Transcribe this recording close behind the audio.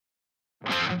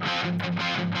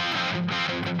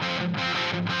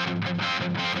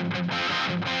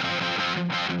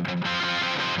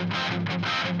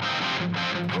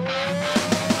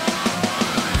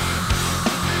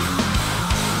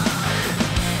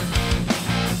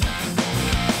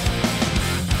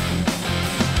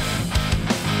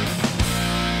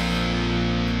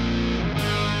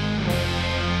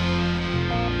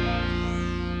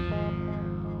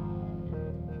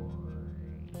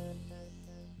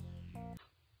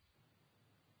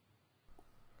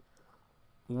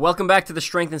Welcome back to the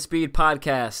Strength and Speed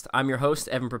podcast. I'm your host,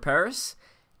 Evan Preparis,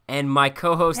 and my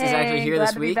co-host is actually here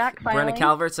this week. Brenna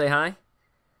Calvert, say hi.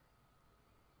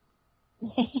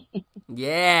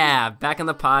 Yeah, back on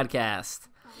the podcast.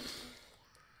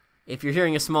 If you're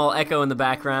hearing a small echo in the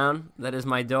background, that is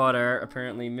my daughter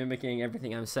apparently mimicking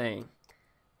everything I'm saying.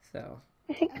 So,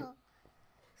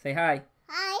 say hi.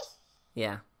 Hi.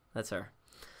 Yeah, that's her.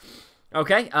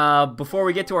 Okay, before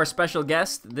we get to our special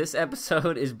guest, this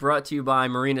episode is brought to you by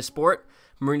Marina Sport.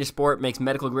 Marina Sport makes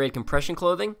medical-grade compression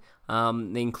clothing,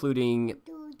 including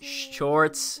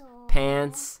shorts,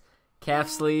 pants, calf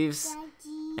sleeves.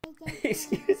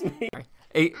 Excuse me.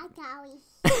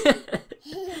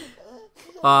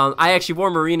 I actually wore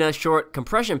Marina short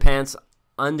compression pants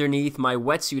underneath my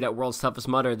wetsuit at World's Toughest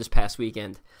Mudder this past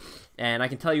weekend. And I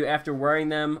can tell you, after wearing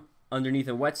them underneath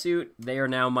a wetsuit, they are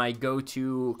now my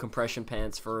go-to compression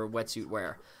pants for wetsuit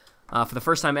wear. For the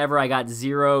first time ever, I got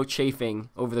zero chafing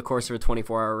over the course of a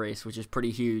 24-hour race, which is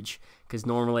pretty huge because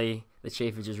normally the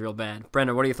chafage is real bad.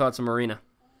 Brenna, what are your thoughts on Marina?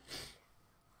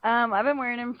 I've been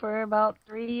wearing them for about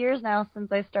 3 years now since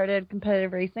I started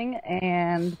competitive racing,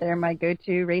 and they're my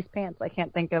go-to race pants. I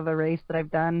can't think of a race that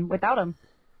I've done without them.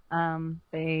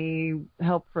 They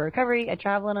help for recovery. I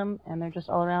travel in them, and they're just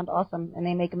all around awesome. And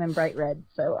they make them in bright red,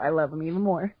 so I love them even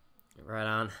more. Right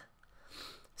on.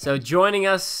 So joining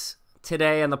us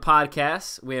today on the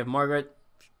podcast, we have Margaret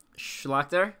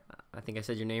Schlachter. I think I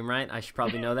said your name right. I should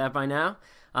probably know that by now.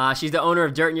 She's the owner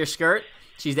of Dirt in Your Skirt.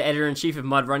 She's the editor-in-chief of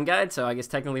Mud Run Guide, so I guess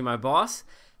technically my boss.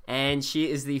 And she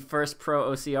is the first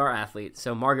pro OCR athlete.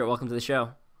 So Margaret, welcome to the show.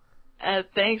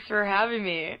 Thanks for having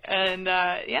me. And,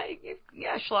 yeah,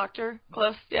 Schlachter.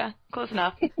 Close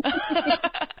enough.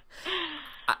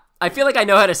 I feel like I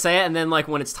know how to say it, and then, like,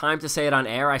 when it's time to say it on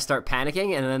air, I start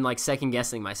panicking and then, like,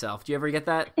 second-guessing myself. Do you ever get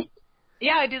that?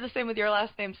 Yeah, I do the same with your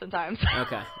last name sometimes.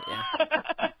 Okay, yeah.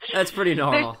 That's pretty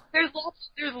normal. There's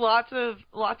lots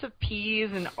of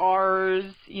P's and R's,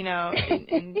 you know,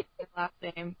 in your last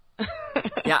name.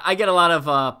 Yeah, I get a lot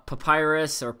of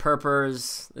papyrus or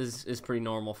purpers is pretty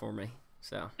normal for me.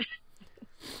 So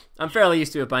I'm fairly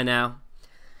used to it by now.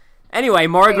 Anyway,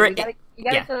 Margaret. Hey, you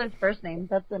gotta say his first name.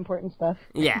 That's the important stuff.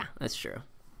 Yeah, that's true.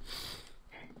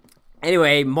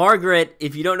 Anyway, Margaret,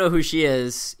 if you don't know who she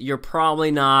is, you're probably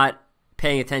not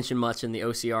paying attention much in the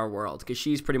OCR world because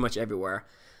she's pretty much everywhere.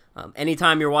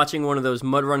 Anytime you're watching one of those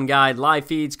Mud Run Guide live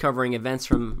feeds covering events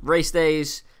from race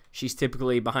days, she's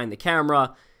typically behind the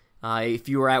camera. If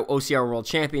you were at OCR World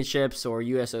Championships or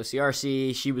US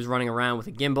OCRC, she was running around with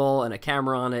a gimbal and a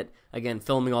camera on it, again,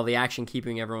 filming all the action,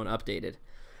 keeping everyone updated.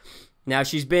 Now,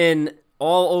 she's been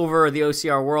all over the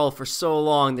OCR world for so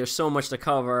long, there's so much to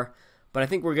cover, but I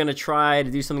think we're going to try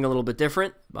to do something a little bit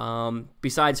different.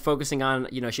 Besides focusing on,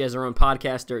 she has her own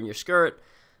podcast, Dirt in Your Skirt,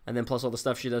 and then plus all the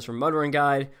stuff she does from Mud Run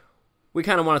Guide, we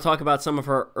kind of want to talk about some of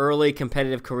her early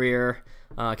competitive career,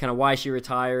 kind of why she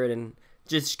retired, and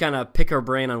just kind of pick her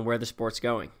brain on where the sport's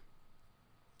going.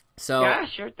 So yeah,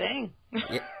 sure thing.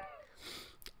 Yeah,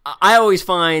 I always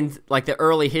find like the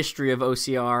early history of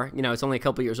OCR, it's only a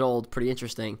couple years old, pretty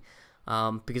interesting,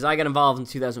 because I got involved in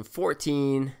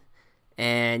 2014,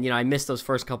 and I missed those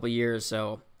first couple years,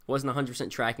 so wasn't 100%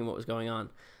 tracking what was going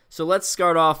on. So let's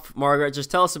start off, Margaret.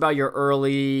 Just tell us about your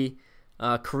early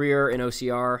career in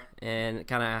OCR and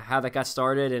kind of how that got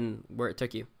started and where it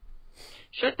took you.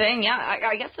 Sure thing, yeah.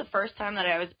 I guess the first time that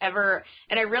I was ever,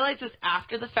 and I realized this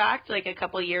after the fact, like a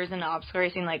couple of years into obstacle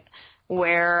racing, like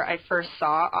where I first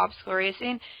saw obstacle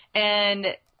racing, and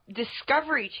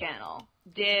Discovery Channel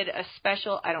did a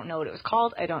special, I don't know what it was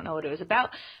called, I don't know what it was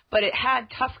about, but it had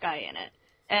Tough Guy in it.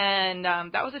 And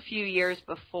that was a few years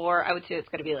before, I would say it's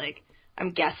going to be like,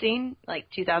 I'm guessing, like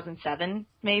 2007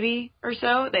 maybe or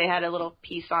so. They had a little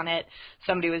piece on it.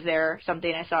 Somebody was there,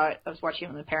 something I saw it. I was watching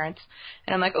it with my parents.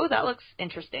 And I'm like, oh, that looks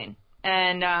interesting.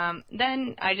 And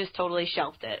then I just totally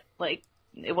shelved it. Like,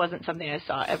 it wasn't something I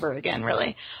saw ever again,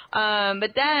 really.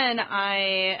 But then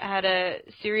I had a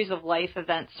series of life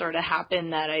events sort of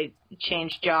happen that I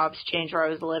changed jobs, changed where I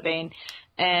was living,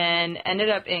 and ended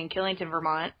up in Killington,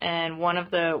 Vermont. And one of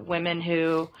the women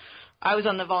who I was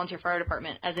on the volunteer fire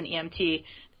department as an EMT,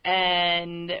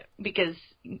 and because,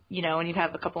 you know, when you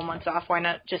have a couple months off, why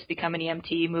not just become an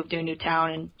EMT, move to a new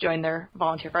town, and join their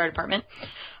volunteer fire department?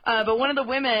 But one of the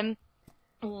women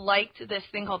liked this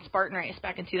thing called Spartan Race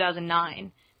back in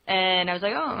 2009. And I was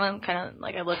like, oh, I'm kind of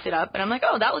like, I looked it up, and I'm like,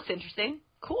 oh, that looks interesting.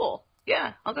 Cool.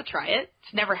 Yeah, I'll go try it.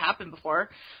 It's never happened before.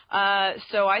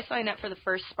 So I signed up for the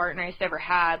first Spartan race I ever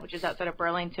had, which is outside of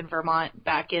Burlington, Vermont,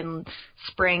 back in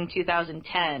spring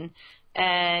 2010.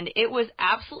 And it was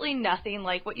absolutely nothing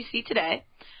like what you see today.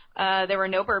 There were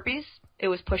no burpees. It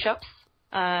was push-ups.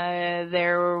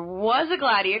 There was a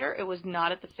gladiator. It was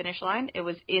not at the finish line. It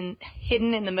was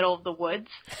hidden in the middle of the woods.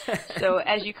 So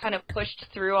as you kind of pushed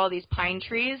through all these pine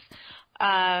trees,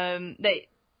 all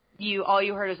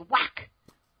you heard is whack,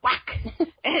 whack,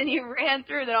 and you ran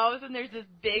through. Then all of a sudden, there's this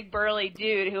big burly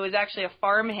dude who was actually a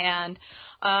farmhand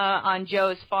on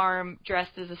Joe's farm,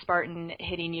 dressed as a Spartan,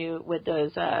 hitting you with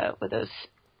those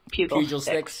pugil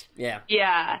sticks. Yeah.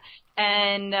 Yeah,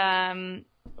 and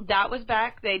that was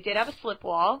back. They did have a slip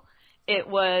wall. It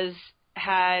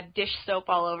had dish soap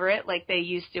all over it, like they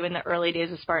used to in the early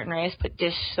days of Spartan Race. Put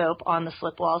dish soap on the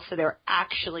slip walls, so they were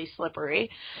actually slippery,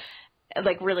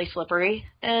 like really slippery.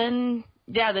 And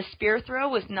yeah, the spear throw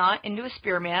was not into a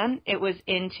spearman. It was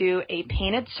into a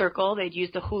painted circle. They'd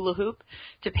used a hula hoop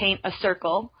to paint a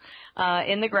circle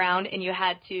in the ground, and you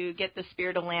had to get the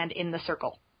spear to land in the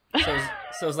circle. So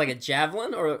it was like a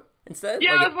javelin, or instead?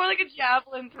 Yeah, it was more like a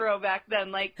javelin throw back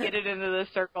then, like get it into the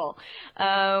circle.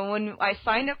 When I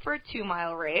signed up for a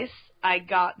 2-mile race, I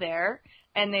got there,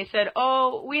 and they said,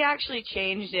 oh, we actually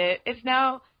changed it. It's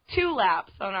now 2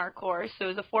 laps on our course, so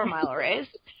it was a 4-mile race.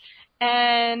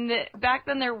 And back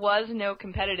then there was no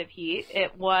competitive heat.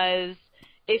 It was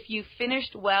if you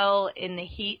finished well in the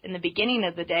heat in the beginning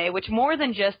of the day, which more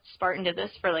than just Spartan did this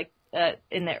for like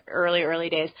in the early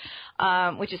days,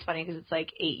 which is funny because it's like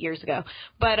 8 years ago.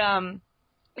 But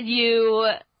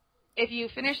if you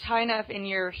finished high enough in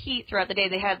your heat throughout the day,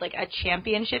 they had like a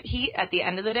championship heat at the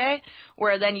end of the day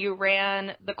where then you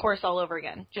ran the course all over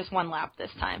again, just 1 lap this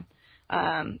time.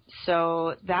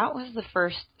 So that was the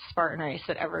first Spartan race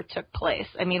that ever took place.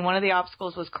 I mean, one of the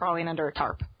obstacles was crawling under a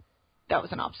tarp. That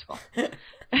was an obstacle. So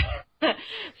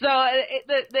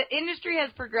the industry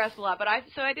has progressed a lot, but I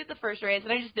did the first race,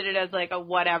 and I just did it as like a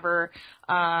whatever.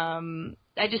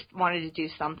 I just wanted to do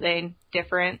something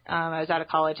different. I was out of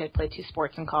college. I played 2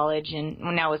 sports in college, and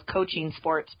now I was coaching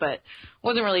sports, but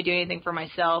wasn't really doing anything for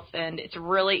myself. And it's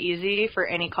really easy for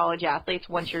any college athletes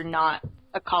once you're not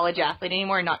a college athlete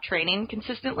anymore, not training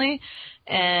consistently.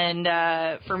 And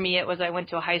for me, it was I went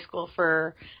to a high school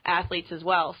for athletes as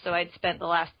well. So I'd spent the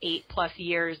last 8+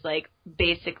 years like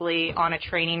basically on a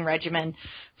training regimen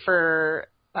for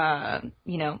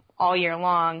all year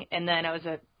long. And then I was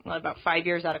about 5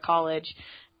 years out of college,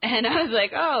 and I was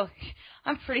like, oh,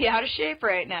 I'm pretty out of shape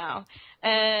right now.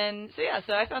 And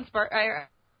so I found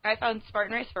I found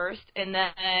Spartan Race first, and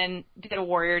then did a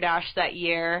Warrior Dash that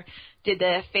year. Did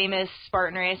the famous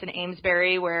Spartan Race in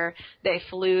Amesbury where they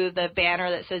flew the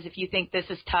banner that says, if you think this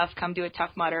is tough, come do a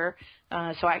Tough Mudder.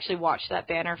 So I actually watched that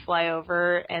banner fly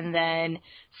over, and then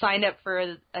signed up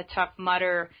for a Tough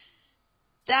Mudder.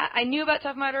 That I knew about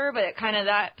Tough Mudder, but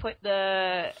put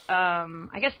the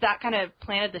I guess that kind of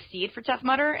planted the seed for Tough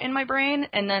Mudder in my brain.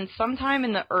 And then sometime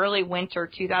in the early winter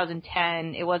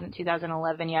 2010, it wasn't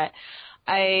 2011 yet,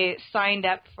 I signed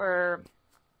up for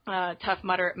Tough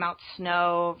Mudder at Mount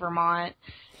Snow, Vermont,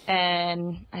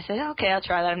 and I said, okay, I'll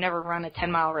try that. I've never run a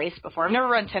 10-mile race before. I've never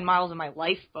run 10 miles in my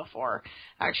life before,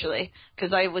 actually,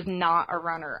 because I was not a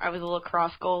runner. I was a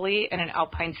lacrosse goalie and an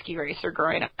alpine ski racer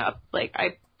growing up. Like,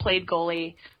 I played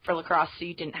goalie for lacrosse so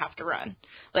you didn't have to run.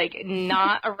 Like,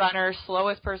 not a runner,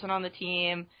 slowest person on the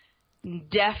team,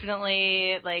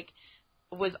 definitely, like,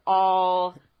 was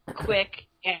all quick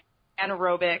and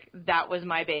anaerobic. That was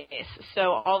my base.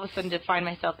 So all of a sudden to find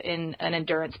myself in an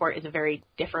endurance sport is a very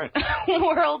different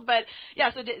world. But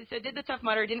yeah, so did the Tough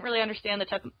Mudder. Didn't really understand the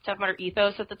Tough Mudder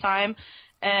ethos at the time,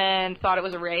 and thought it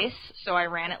was a race. So I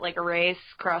ran it like a race,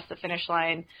 crossed the finish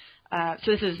line.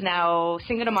 So this is now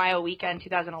Cinco de Mayo weekend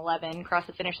 2011, crossed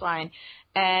the finish line,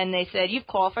 and they said, you've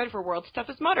qualified for World's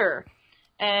Toughest Mudder.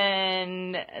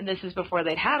 And this is before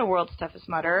they'd had a World's Toughest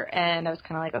Mudder, and I was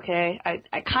kind of like, okay,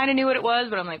 I kind of knew what it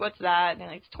was, but I'm like, what's that? And they're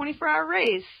like, it's a 24-hour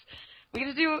race. We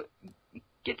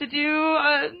get to do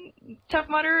a Tough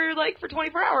Mudder like for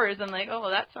 24 hours. I'm like, oh,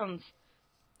 well, that sounds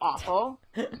awful.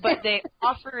 But they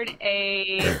offered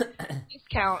a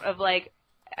discount of like,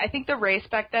 I think the race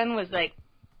back then was like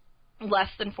less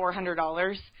than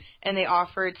 $400, and they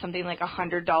offered something like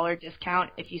 $100 discount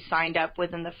if you signed up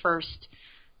within the first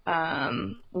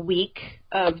week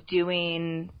of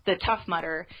doing the Tough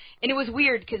Mudder, and it was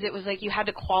weird because it was like you had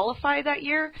to qualify that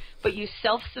year, but you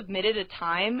self-submitted a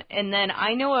time, and then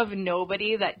I know of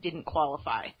nobody that didn't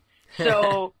qualify.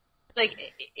 So like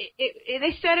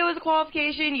they said it was a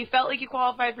qualification, you felt like you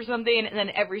qualified for something, and then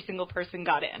every single person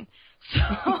got in. So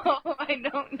I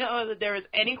don't know that there was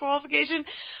any qualification,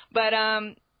 but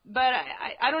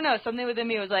I don't know, something within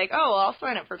me was like, oh, well, I'll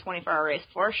sign up for a 24-hour race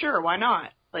for sure, why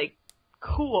not? Like,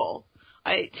 cool.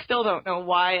 I still don't know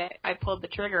why I pulled the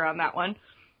trigger on that one.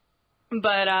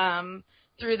 But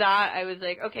through that, I was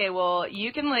like, okay, well,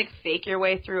 you can, like, fake your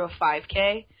way through a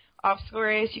 5K obstacle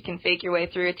race. You can fake your way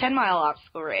through a 10-mile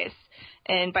obstacle race.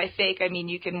 And by fake, I mean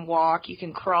you can walk, you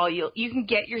can crawl, you can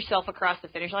get yourself across the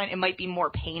finish line. It might be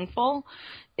more painful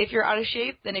if you're out of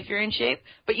shape than if you're in shape,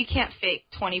 but you can't fake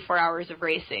 24 hours of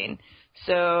racing.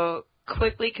 So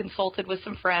quickly consulted with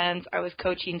some friends. I was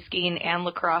coaching skiing and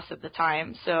lacrosse at the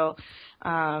time, so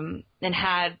and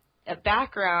had a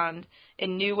background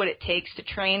and knew what it takes to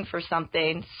train for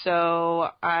something. So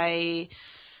I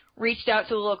reached out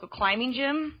to the local climbing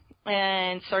gym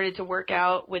and started to work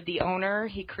out with the owner.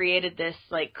 He created this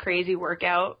like crazy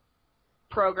workout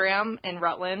program in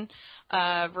Rutland,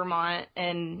 Vermont,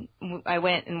 and I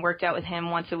went and worked out with him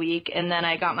once a week. And then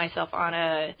I got myself on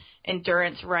a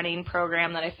endurance running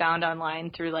program that I found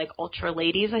online through like Ultra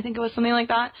Ladies, I think it was something like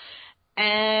that.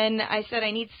 And I said,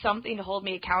 I need something to hold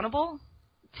me accountable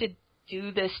to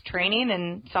do this training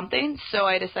and something. So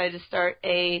I decided to start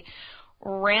a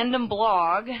random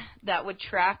blog that would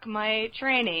track my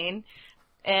training,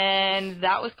 and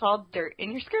that was called Dirt in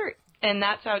Your Skirt. And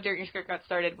that's how Dirt in Your Skirt got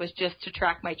started, was just to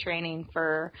track my training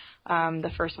for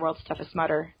the first World's Toughest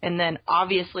Mudder. And then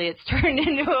obviously it's turned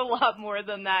into a lot more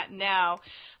than that now.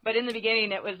 But in the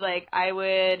beginning it was like I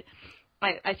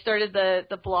started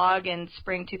the blog in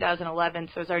spring 2011,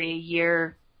 so it was already a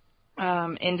year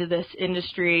into this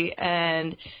industry,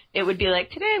 and it would be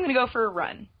like, today I'm going to go for a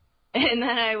run. And then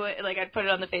I'd put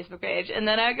it on the Facebook page, and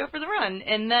then I'd go for the run.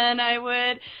 And then I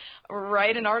would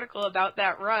write an article about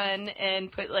that run and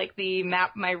put like the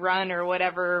Map My Run or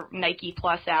whatever Nike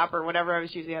Plus app or whatever I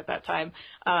was using at that time,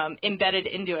 embedded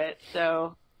into it.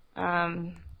 So,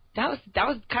 that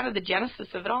was kind of the genesis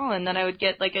of it all. And then I would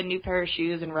get like a new pair of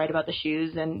shoes and write about the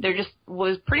shoes. And there just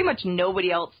was pretty much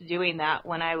nobody else doing that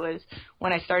when I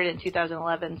started in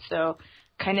 2011. So,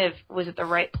 kind of was at the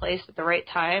right place at the right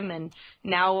time, and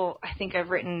now I think I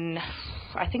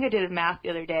did math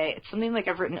the other day. It's something like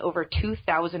I've written over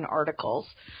 2,000 articles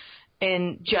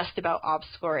in just about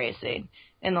obstacle racing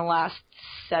in the last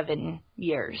 7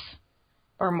 years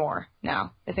or more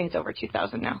now. I think it's over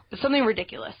 2,000 now. It's something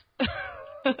ridiculous.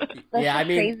 That's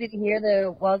crazy to hear,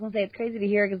 though. Well, I was going to say it's crazy to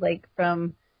hear because, like,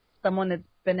 from someone that's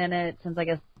been in it since, I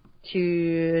guess,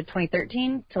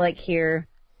 2013 to, like, hear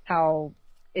how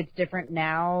it's different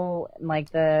now, like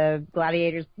the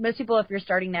gladiators. Most people, if you're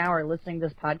starting now or listening to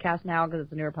this podcast now because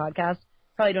it's a newer podcast,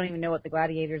 probably don't even know what the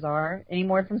gladiators are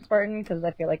anymore from Spartan, because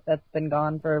I feel like that's been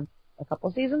gone for a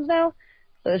couple seasons now.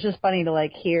 So it's just funny to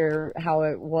like hear how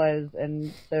it was,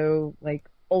 and so like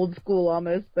old school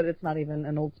almost, but it's not even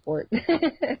an old sport.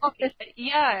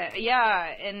 Yeah,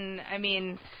 and I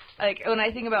mean, like when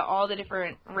I think about all the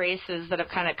different races that have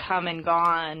kind of come and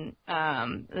gone,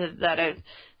 that I've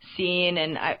seen,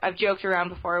 and I've joked around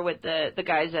before with the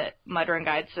guys at Mud Run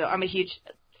Guide. So I'm a huge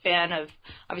fan of,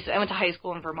 obviously I went to high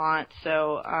school in Vermont,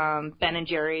 so Ben and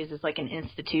Jerry's is like an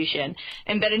institution,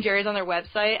 and Ben and Jerry's on their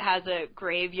website has a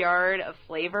graveyard of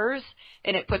flavors,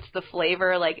 and it puts the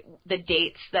flavor, like the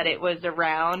dates that it was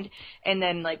around, and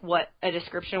then like what a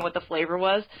description of what the flavor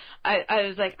was. I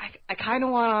was like, I kind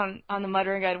of want on the Mud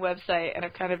Run Guide website, and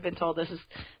I've kind of been told this is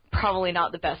probably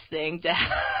not the best thing to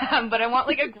have, but I want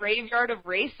like a graveyard of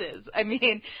races. I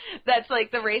mean, that's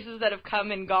like the races that have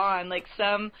come and gone. Like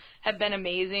some have been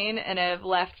amazing and have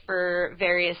left for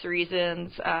various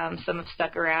reasons. Some have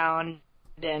stuck around,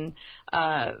 and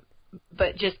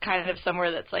but just kind of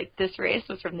somewhere that's like, this race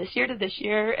was from this year to this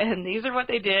year, and these are what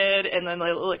they did, and then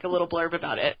like a little blurb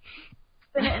about it.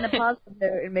 Put it in a positive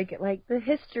note and make it like the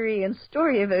history and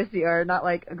story of OCR, not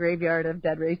like a graveyard of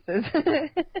dead races.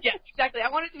 Yeah, exactly. I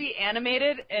want it to be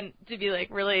animated and to be like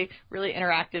really, really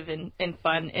interactive and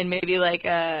fun, and maybe like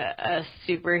a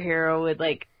superhero would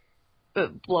like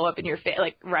blow up in your face,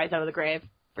 like rise out of the grave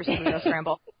for something to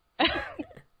scramble.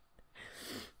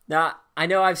 Now, I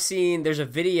know I've seen, there's a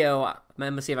video, I'm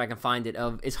going to see if I can find it,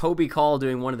 of is Hobie Call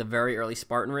doing one of the very early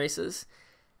Spartan races.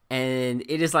 And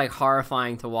it is like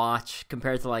horrifying to watch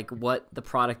compared to like what the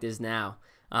product is now.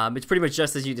 It's pretty much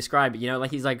just as you described it, you know,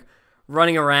 like he's like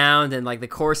running around and like the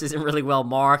course isn't really well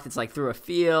marked. It's like through a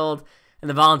field. and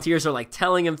the volunteers are like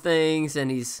telling him things,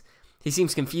 and he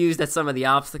seems confused at some of the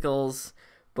obstacles.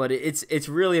 But it's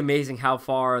really amazing how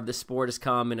far the sport has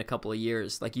come in a couple of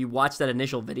years. Like, you watch that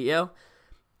initial video,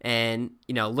 and,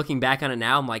 you know, looking back on it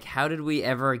now, I'm like, how did we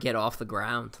ever get off the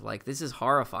ground? Like, this is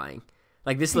horrifying.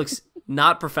 Like, this looks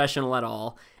not professional at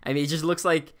all. I mean, it looks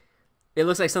like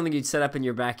something you'd set up in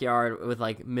your backyard with,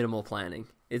 like, minimal planning.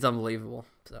 It's unbelievable.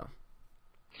 So,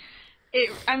 it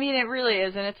really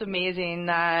is, and it's amazing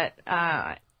that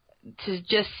to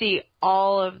just see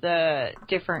all of the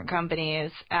different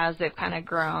companies as they've kind of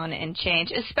grown and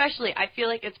changed. Especially, I feel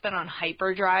like it's been on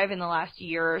hyperdrive in the last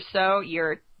year or so,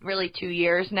 really 2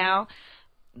 years now.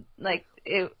 Like,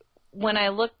 when I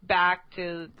look back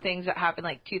to things that happened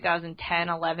like 2010,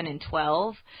 11, and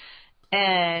 12,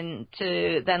 and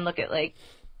to then look at like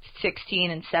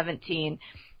 16 and 17,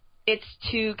 it's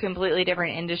two completely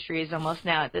different industries almost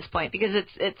now at this point, because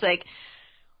it's like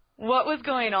what was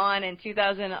going on in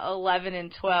 2011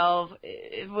 and 12,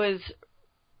 it was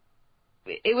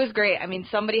great. I mean,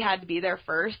 somebody had to be there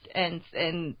first,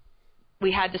 and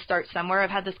we had to start somewhere. I've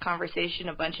had this conversation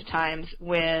a bunch of times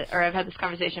I've had this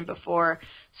conversation before.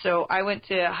 So I went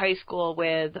to high school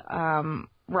with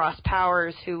Ross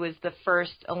Powers, who was the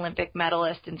first Olympic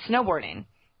medalist in snowboarding.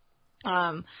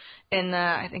 I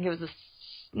think it was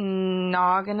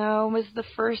Nagano was the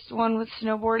first one with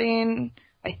snowboarding.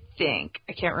 I think.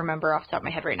 I can't remember off the top of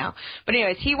my head right now. But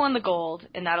anyways, he won the gold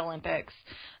in that Olympics,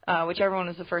 whichever one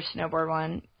was the first snowboard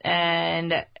one.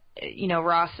 And, you know,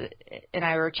 Ross and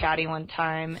I were chatting one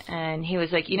time, and he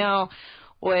was like, you know,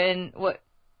 what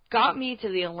got me to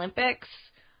the Olympics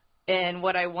and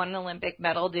what I won an Olympic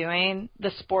medal doing,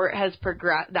 that sport has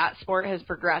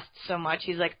progressed so much.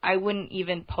 He's like, I wouldn't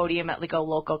even podium at like a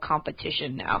local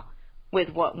competition now with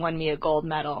what won me a gold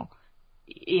medal,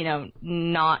 you know,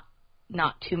 not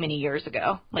too many years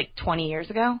ago, like 20 years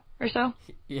ago or so.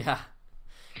 Yeah.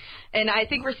 And I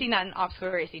think we're seeing that in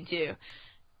obstacle racing too,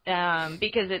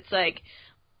 because it's like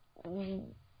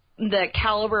the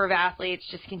caliber of athletes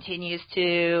just continues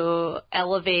to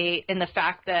elevate, and the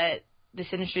fact that this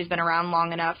industry has been around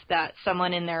long enough that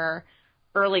someone in their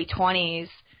early 20s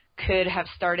could have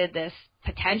started this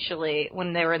potentially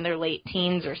when they were in their late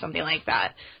teens or something like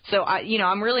that. So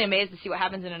I'm really amazed to see what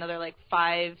happens in another like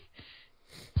 5+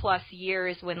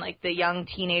 years, when like the young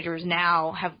teenagers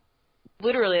now have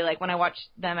literally, like, when I watch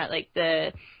them at like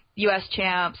the U.S.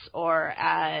 champs or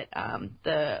at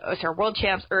the World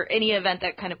champs or any event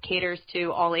that kind of caters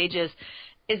to all ages,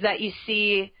 is that you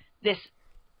see this.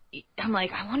 I'm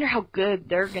like, I wonder how good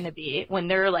they're going to be when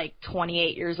they're like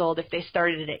 28 years old, if they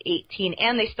started at 18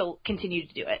 and they still continue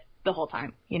to do it the whole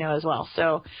time, you know, as well.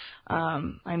 So,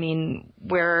 I mean,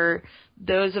 where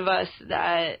those of us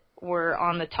that were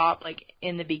on the top, like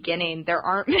in the beginning, there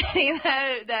aren't many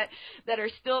that are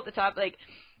still at the top, like,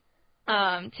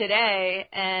 today,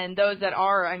 and those that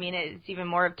are, I mean, it's even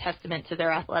more of a testament to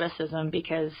their athleticism,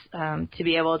 because, to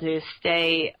be able to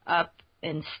stay up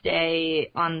and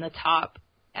stay on the top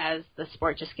as the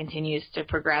sport just continues to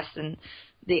progress and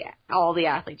all the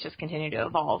athletes just continue to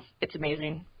evolve. It's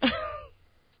amazing.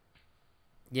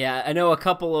 Yeah, I know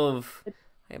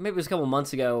maybe it was a couple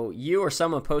months ago, you or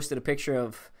someone posted a picture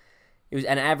of, it was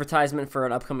an advertisement for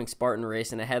an upcoming Spartan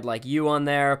race, and it had like you on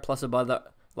there plus a bunch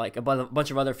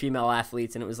of other female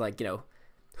athletes, and it was like, you know,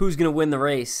 who's going to win the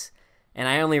race? And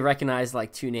I only recognized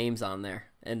like 2 names on there,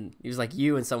 and it was like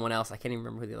you and someone else. I can't even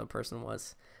remember who the other person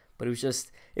was. But it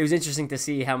was interesting to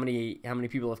see how many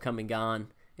people have come and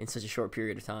gone in such a short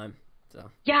period of time.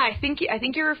 So yeah, I think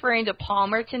you're referring to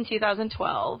Palmerton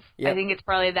 2012. Yep. I think it's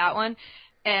probably that one,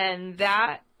 and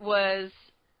that was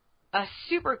a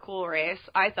super cool race,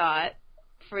 I thought,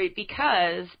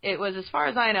 because it was, as far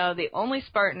as I know, the only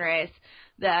Spartan race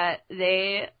that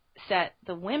they set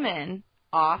the women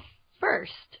off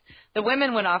first. The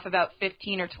women went off about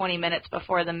 15 or 20 minutes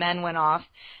before the men went off.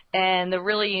 And the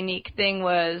really unique thing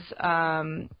was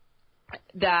so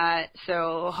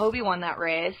Hobie won that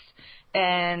race,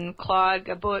 and Claude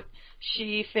Gabut,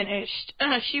 she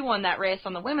won that race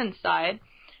on the women's side,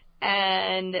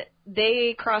 and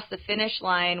they crossed the finish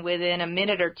line within a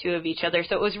minute or two of each other.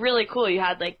 So it was really cool. You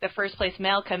had like the first place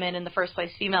male come in and the first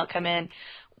place female come in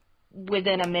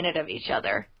within a minute of each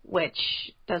other,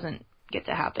 which doesn't get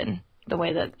to happen the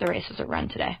way that the races are run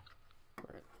today.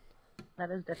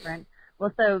 That is different.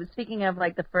 Well, so speaking of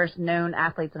like the first known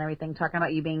athletes and everything, talking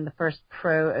about you being the first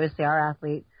pro OCR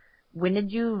athlete, when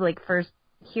did you like first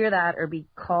hear that or be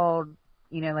called,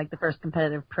 you know, like the first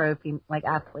competitive pro like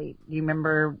athlete? Do you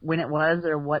remember when it was,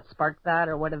 or what sparked that,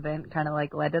 or what event kind of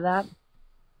like led to that?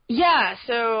 Yeah,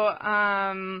 so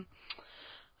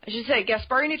I should say,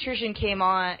 Gaspari Nutrition came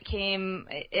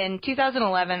in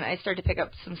 2011. I started to pick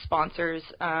up some sponsors.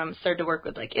 Started to work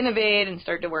with like Innovate, and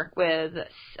started to work with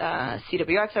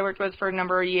CWX. I worked with for a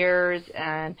number of years,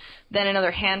 and then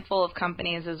another handful of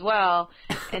companies as well.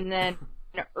 And then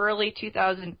in early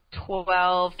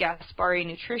 2012, Gaspari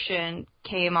Nutrition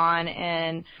came on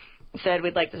and said,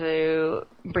 we'd like to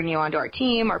bring you onto our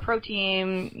team, our pro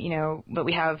team, but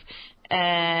we have.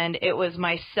 And it was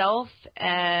myself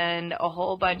and a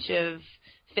whole bunch of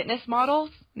fitness models,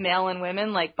 male and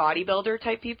women, like bodybuilder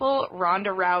type people,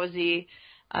 Ronda Rousey,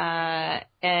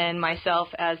 and myself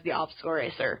as the obstacle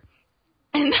racer.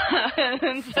 And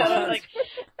so like,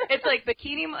 it's like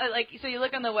bikini, like, so you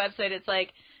look on the website, it's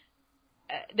like,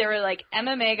 there were like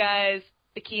MMA guys,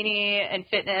 bikini and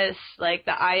fitness, like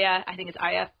the I think it's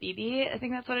IFBB, I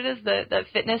think that's what it is, the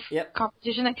fitness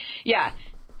competition thing. Yeah.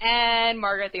 And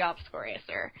Margaret, the obstacle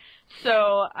racer.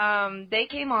 So they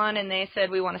came on and they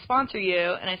said, we want to sponsor you.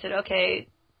 And I said, okay,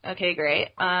 great.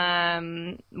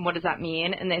 What does that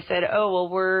mean? And they said, oh,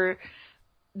 well,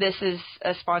 this is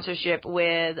a sponsorship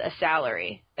with a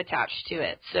salary attached to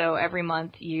it. So every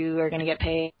month you are going to get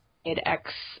paid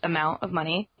X amount of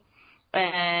money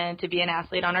and to be an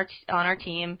athlete on our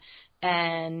team.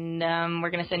 And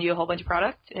we're going to send you a whole bunch of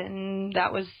product. And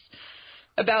that was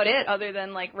about it, other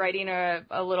than like writing a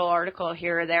little article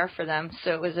here or there for them.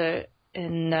 So it was so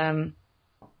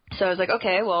I was like,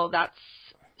 okay, well, that's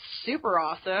super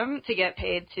awesome to get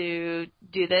paid to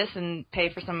do this and pay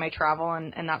for some of my travel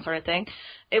and that sort of thing.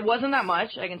 It wasn't that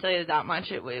much, I can tell you that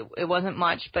much. It wasn't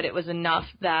much, but it was enough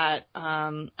that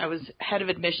I was head of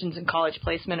admissions and college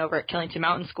placement over at Killington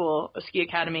Mountain School, a ski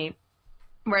academy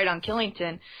right on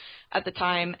Killington at the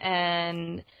time,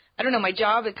 and I don't know, my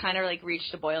job had kind of like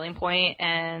reached a boiling point,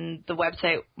 and the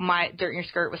website, my Dirt in Your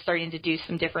Skirt, was starting to do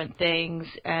some different things,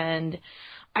 and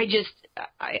I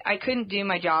couldn't do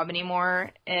my job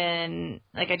anymore, and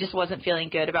like I just wasn't feeling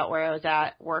good about where I was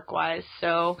at work-wise,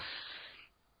 so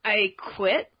I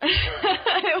quit.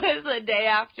 It was the day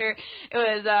after. It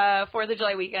was 4th of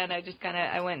July weekend. I was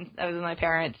with my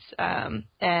parents, and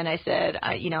I said,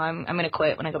 I'm going to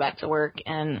quit when I go back to work.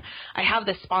 And I have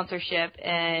this sponsorship,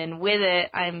 and with it,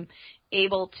 I'm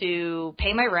able to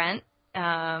pay my rent,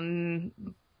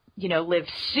 live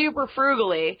super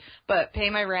frugally, but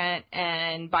pay my rent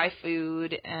and buy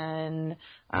food and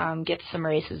get to some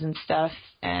races and stuff.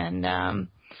 And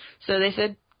so they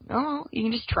said, oh, you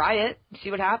can just try it, see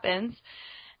what happens.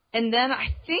 And then I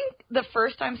think the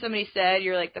first time somebody said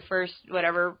you're like the first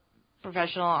whatever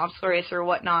professional obstacle racer or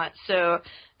whatnot. So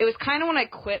it was kind of when I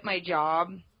quit my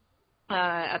job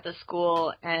at the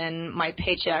school, and my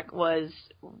paycheck was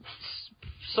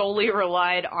solely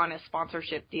relied on a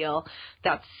sponsorship deal.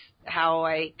 That's how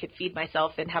I could feed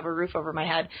myself and have a roof over my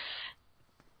head.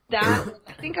 I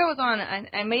think I was on,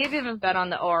 I may have even been on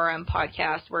the ORM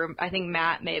podcast where I think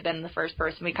Matt may have been the first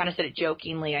person. We kind of said it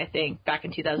jokingly, I think, back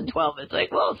in 2012. It's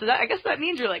like, well, so I guess that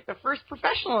means you're like the first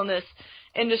professional in this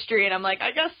industry. And I'm like,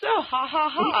 I guess so, ha, ha,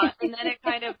 ha.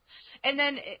 And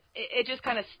then it just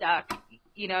kind of stuck,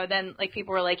 then like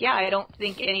people were like, yeah, I don't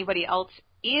think anybody else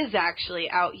is actually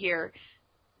out here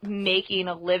making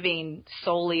a living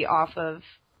solely off of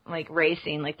like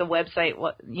racing, like the website,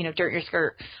 Dirt in Your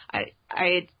Skirt.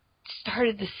 I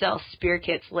started to sell spear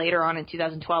kits later on in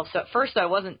 2012. So at first I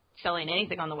wasn't selling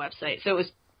anything on the website. So it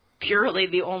was purely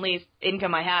the only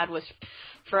income I had was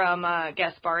from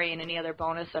Gaspari and any other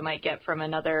bonus I might get from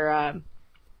another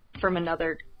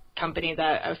company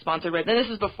that I was sponsored with. And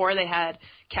this is before they had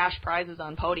cash prizes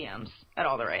on podiums at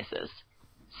all the races.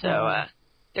 So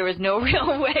there was no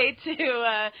real way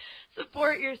to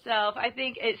support yourself. I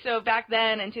think so back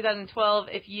then in 2012,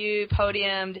 if you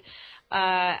podiumed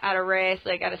at a race,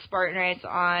 like at a Spartan race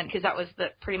because that was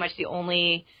pretty much the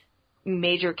only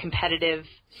major competitive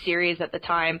series at the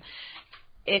time.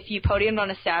 If you podiumed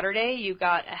on a Saturday, you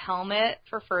got a helmet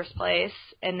for first place,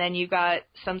 and then you got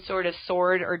some sort of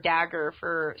sword or dagger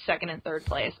for second and third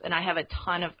place. And I have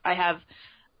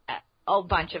a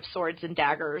bunch of swords and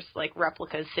daggers, like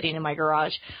replicas, sitting in my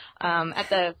garage. At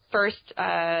the first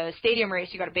stadium race,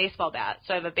 you got a baseball bat.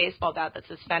 So I have a baseball bat that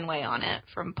says Fenway on it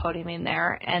from podiuming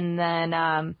there. And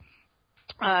then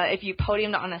if you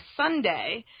podiumed on a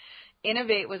Sunday,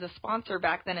 Innovate was a sponsor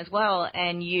back then as well,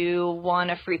 and you won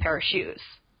a free pair of shoes,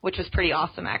 which was pretty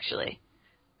awesome, actually.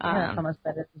 Yeah, it's almost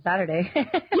better than Saturday.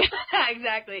 Yeah,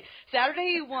 exactly.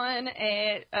 Saturday you won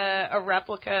a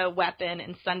replica weapon,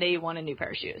 and Sunday you won a new pair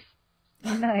of shoes.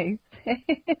 Nice.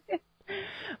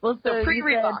 Well, so free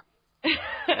Reebok.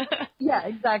 Yeah,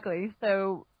 exactly.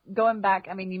 So going back,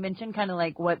 I mean, you mentioned kind of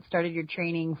like what started your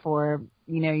training for,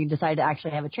 you decided to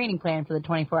actually have a training plan for the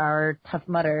 24-hour Tough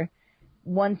Mudder.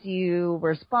 once you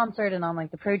were sponsored and on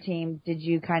like the pro team, did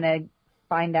you kind of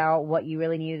find out what you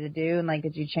really needed to do? And like,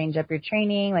 did you change up your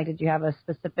training? Like, did you have a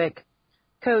specific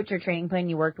coach or training plan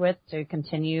you worked with to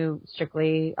continue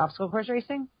strictly obstacle course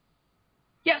racing?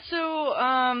 Yeah, so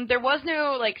there was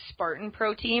no like Spartan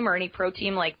pro team or any pro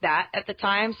team like that at the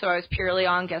time. So I was purely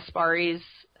on Gaspari's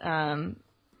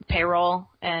payroll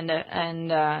and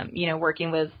you know, working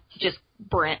with just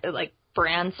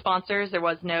brand sponsors. There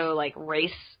was no like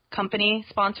race company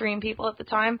sponsoring people at the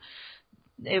time.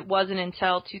 It wasn't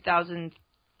until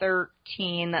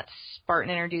 2013 that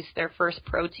Spartan introduced their first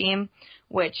pro team,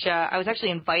 which I was actually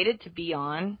invited to be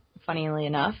on, funnily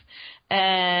enough.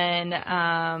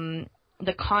 And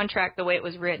the contract, the way it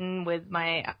was written with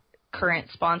my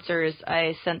current sponsors,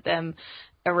 I sent them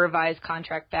a revised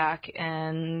contract back,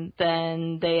 and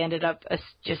then they ended up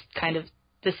just kind of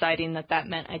deciding that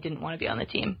meant I didn't want to be on the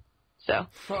team. So,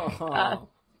 so I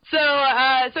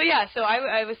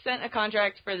was sent a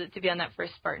contract to be on that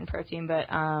first Spartan pro team,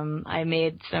 but I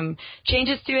made some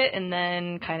changes to it and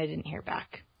then kind of didn't hear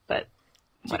back. But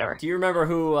whatever. Do you remember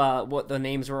who what the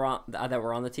names were on that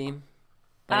were on the team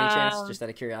by any chance? Just out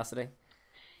of curiosity.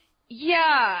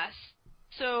 Yeah.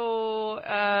 So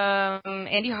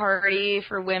Andy Hardy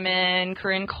for women,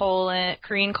 Corinne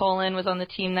Colin was on the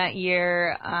team that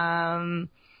year.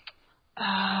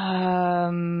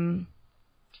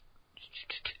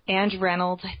 Ange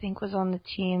Reynolds, I think, was on the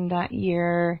team that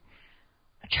year.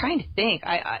 I'm trying to think.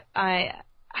 I'm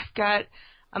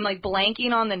like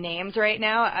blanking on the names right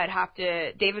now. I'd have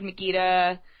to. David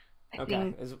Magida. I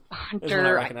think Hunter.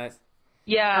 I recognize.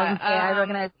 Yeah, I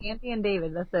recognize Andy and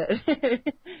David. That's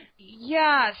it.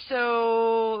 Yeah,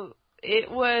 so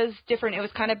it was different. It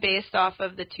was kind of based off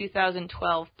of the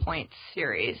 2012 points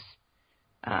series,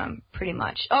 pretty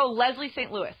much. Oh, Leslie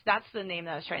St. Louis. That's the name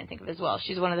that I was trying to think of as well.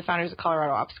 She's one of the founders of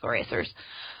Colorado Obstacle Racers.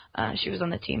 She was on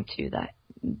the team too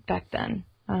back then.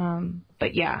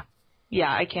 But yeah,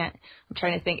 I can't. I'm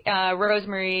trying to think.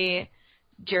 Rosemary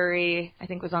Jury, I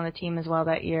think, was on the team as well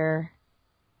that year.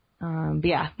 But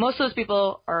yeah, most of those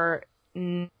people are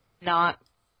not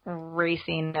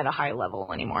racing at a high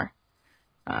level anymore.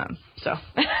 So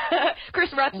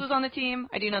Chris Retz was on the team.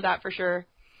 I do know that for sure.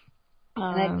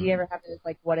 And then, do you ever have those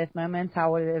like what if moments?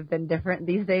 How would it have been different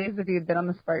these days if you had been on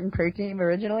the Spartan Pro team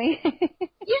originally?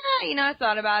 Yeah, I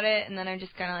thought about it, and then I'm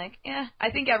just kind of like, I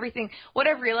think what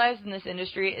I've realized in this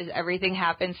industry is everything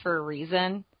happens for a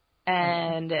reason,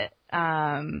 and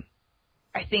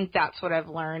I think that's what I've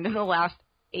learned in the last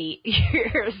 8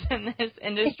 years in this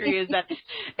industry is that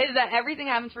everything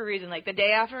happens for a reason. Like the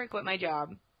day after I quit my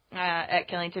job at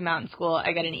Killington Mountain School,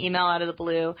 I got an email out of the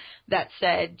blue that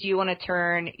said, do you want to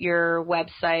turn your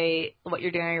website, what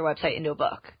you're doing on your website, into a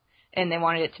book? And they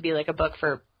wanted it to be like a book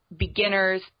for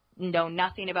beginners, know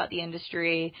nothing about the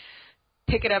industry,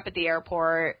 pick it up at the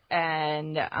airport,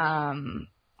 and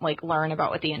like learn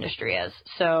about what the industry is.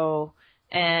 So,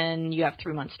 and you have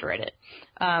 3 months to write it.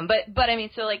 But I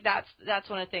mean, so like that's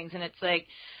one of the things, and it's like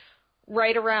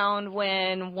right around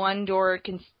when one door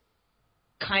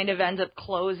kind of ends up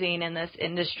closing in this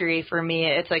industry for me,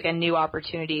 it's like a new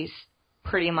opportunity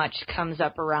pretty much comes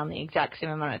up around the exact same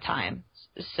amount of time.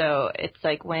 So it's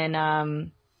like when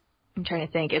I'm trying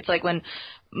to think. It's like when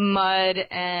Mud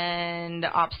and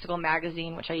Obstacle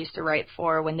Magazine, which I used to write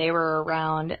for, when they were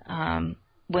around.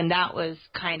 When that was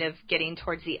kind of getting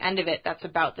towards the end of it, that's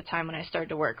about the time when I started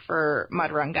to work for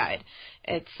Mud Run Guide.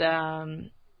 It's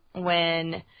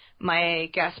when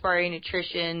my Gaspari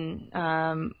Nutrition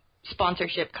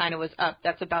sponsorship kind of was up.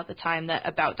 That's about the time that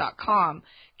About.com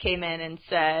came in and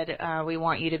said, we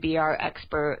want you to be our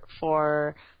expert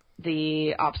for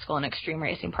the obstacle and extreme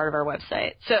racing part of our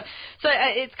website. So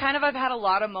it's kind of, I've had a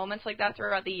lot of moments like that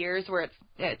throughout the years where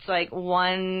it's like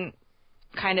one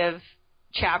kind of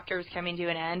chapters coming to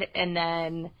an end, and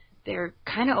then there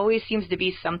kind of always seems to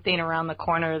be something around the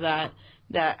corner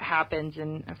that happens,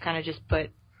 and I've kind of just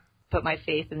put my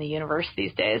faith in the universe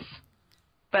these days.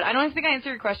 But I don't think I answered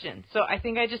your question, so I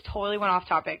think I just totally went off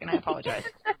topic, and I apologize.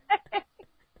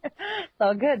 It's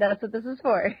all good. That's what this is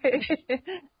for.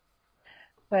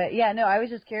 But yeah, no, I was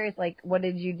just curious, like, what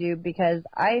did you do? Because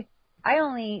I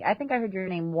think I heard your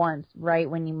name once, right,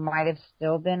 when you might have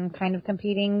still been kind of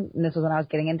competing, and this was when I was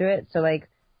getting into it. So, like,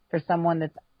 for someone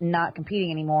that's not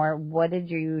competing anymore, what did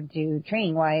you do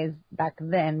training-wise back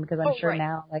then? Because I'm sure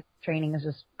now, like, training is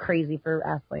just crazy for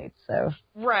athletes, so.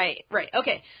 Right.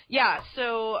 Okay. Yeah,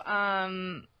 so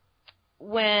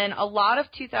when a lot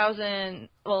of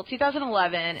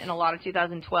 2011 and a lot of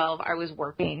 2012, I was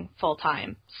working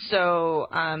full-time. So,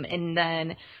 and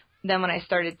then when I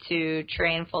started to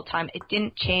train full-time, it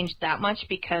didn't change that much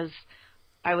because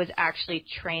I was actually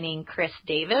training Chris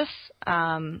Davis,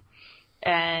 and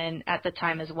at the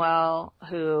time as well,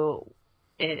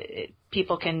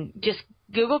 people can just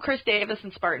Google Chris Davis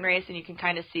and Spartan Race, and you can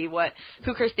kind of see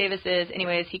who Chris Davis is.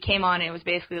 Anyways, he came on, and it was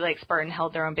basically like Spartan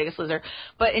held their own Biggest Loser.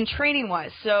 But in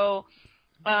training-wise, so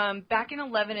back in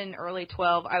 11 and early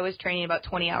 12, I was training about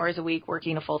 20 hours a week,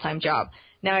 working a full-time job.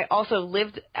 Now, I also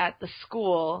lived at the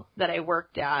school that I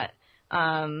worked at.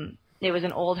 It was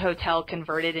an old hotel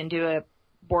converted into a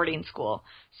boarding school.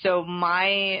 So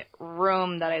my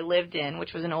room that I lived in,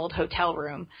 which was an old hotel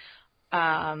room,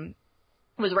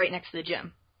 was right next to the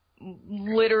gym.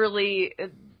 Literally,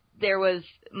 there was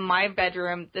my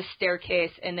bedroom, the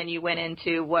staircase, and then you went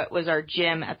into what was our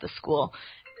gym at the school.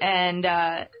 And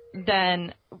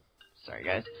then, sorry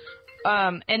guys,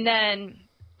 and then,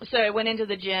 so I went into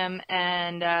the gym,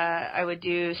 and I would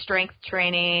do strength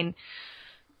training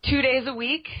 2 days a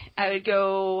week. I would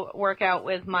go work out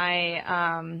with my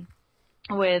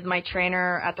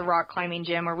trainer at the rock climbing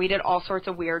gym, where we did all sorts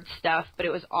of weird stuff, but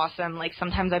it was awesome. Like,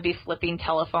 sometimes I'd be flipping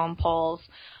telephone poles.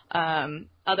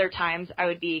 Other times I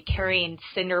would be carrying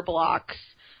cinder blocks,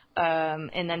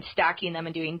 and then stacking them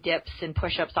and doing dips and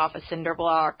push-ups off of cinder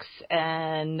blocks,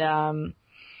 and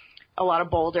a lot of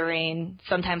bouldering,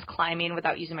 sometimes climbing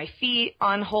without using my feet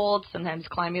on hold, sometimes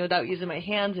climbing without using my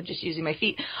hands and just using my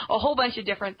feet. A whole bunch of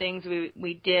different things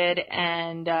we did,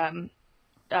 and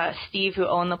Steve, who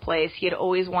owned the place, he had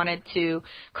always wanted to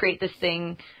create this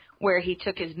thing where he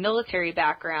took his military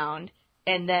background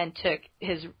and then took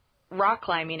his rock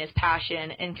climbing, his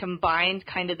passion, and combined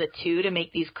kind of the two to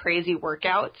make these crazy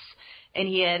workouts. And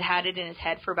he had it in his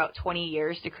head for about 20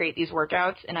 years to create these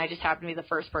workouts, and I just happened to be the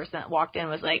first person that walked in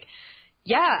and was like,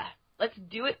 yeah, let's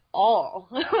do it all.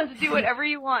 Let's do whatever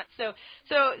you want. So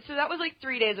that was like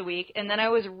 3 days a week, and then I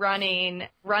was run/hiking,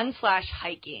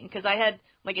 because I had,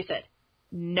 like I said,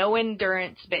 no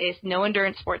endurance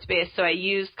sports base, so I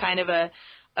used kind of a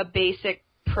basic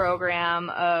program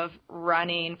of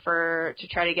running to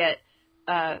try to get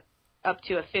up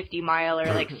to a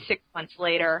 50-miler like 6 months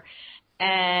later.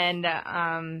 And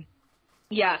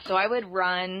so I would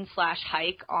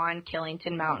run/hike on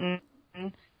Killington Mountain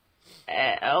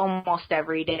almost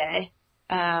every day.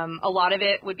 A lot of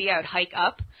it would be I would hike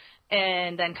up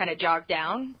and then kind of jog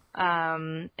down.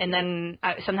 And then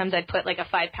sometimes I'd put like a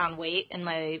 5-pound weight in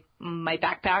my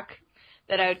backpack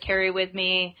that I would carry with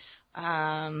me.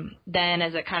 Then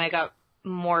as it kind of got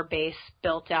more base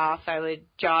built off, I would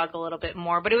jog a little bit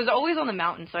more, but it was always on the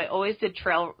mountain. So I always did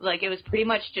trail, like it was pretty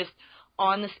much just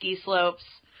on the ski slopes,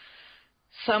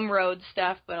 some road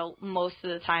stuff, but most of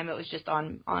the time it was just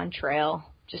on trail,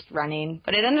 just running.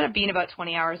 But it ended up being about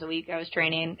 20 hours a week I was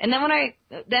training. And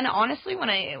then honestly, when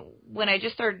I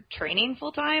just started training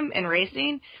full time and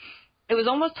racing, it was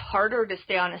almost harder to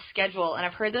stay on a schedule. And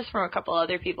I've heard this from a couple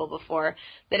other people before,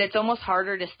 that it's almost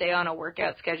harder to stay on a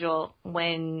workout schedule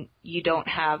when you don't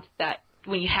have that,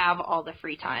 when you have all the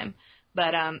free time.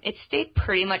 But it stayed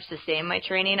pretty much the same, my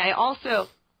training. I also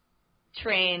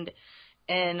trained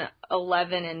in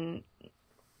 11 and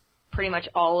pretty much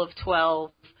all of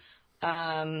 12.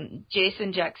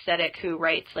 Jason Jacksetic, who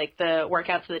writes like the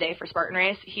workouts of the day for Spartan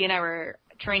Race, he and I were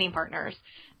training partners.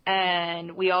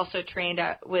 And we also trained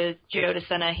with Joe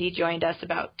DeSena. He joined us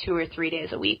about 2 or 3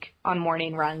 days a week on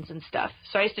morning runs and stuff.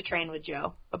 So I used to train with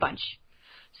Joe a bunch.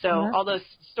 So all those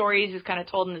stories he's kind of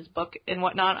told in his book and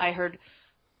whatnot, I heard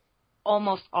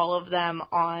almost all of them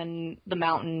on the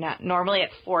mountain, normally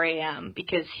at 4 a.m.,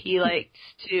 because he likes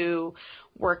to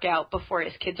work out before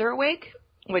his kids are awake,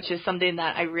 which is something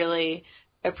that I really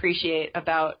appreciate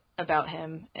about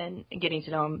him and getting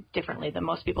to know him differently than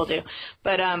most people do.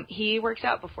 But he works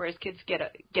out before his kids get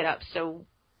up. So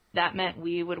that meant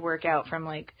we would work out from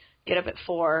get up at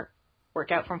 4,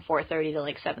 work out from 4:30 to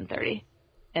 7:30,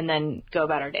 and then go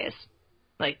about our days,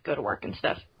 go to work and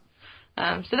stuff.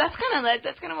 So that's kind of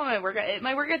what my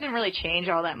workout didn't really change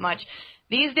all that much.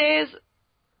 These days,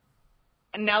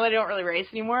 now that I don't really race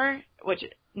anymore, which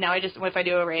now I just,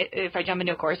 if I jump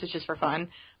into a course, it's just for fun.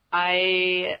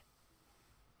 When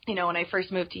I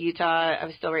first moved to Utah, I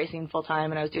was still racing full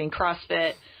time, and I was doing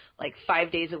CrossFit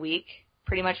 5 days a week,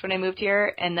 pretty much when I moved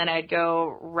here. And then I'd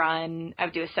go run. I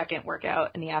would do a second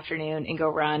workout in the afternoon and go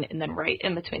run, and then right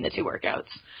in between the two workouts.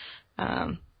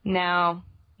 Now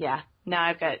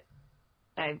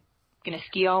I'm going to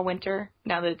ski all winter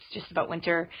now that it's just about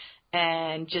winter,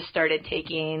 and just started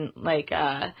taking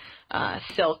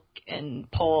silk and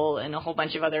pole and a whole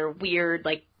bunch of other weird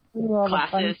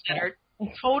classes that are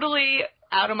totally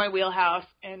out of my wheelhouse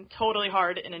and totally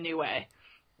hard in a new way.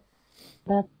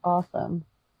 That's awesome.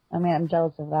 I mean, I'm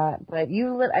jealous of that. But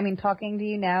talking to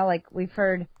you now, we've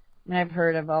heard I mean, I've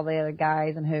heard of all the other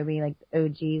guys in Hobie, like the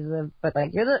OGs, but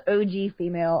like you're the OG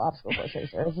female obstacle course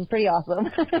racer. This is pretty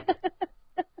awesome.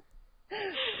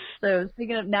 So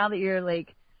speaking of, now that you're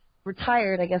like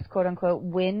retired, I guess, quote unquote,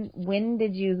 when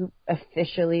did you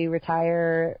officially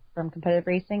retire from competitive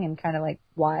racing, and kind of like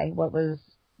why? What was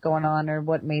going on, or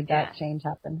what made that change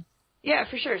happen? Yeah,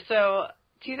 for sure. So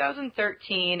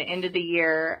 2013, end of the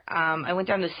year, I went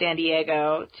down to San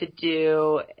Diego to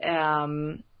do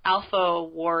Alpha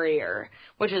Warrior,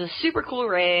 which is a super cool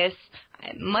race.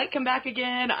 I might come back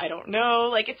again. I don't know.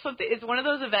 Like, it's one of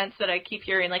those events that I keep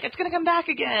hearing, like, it's going to come back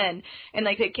again. And,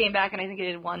 like, it came back, and I think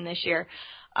it did one this year.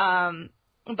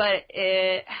 But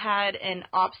it had an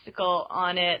obstacle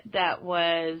on it that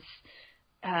was,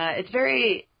 it's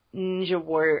very Ninja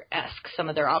Warrior-esque, some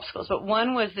of their obstacles. But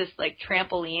one was this, like,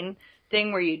 trampoline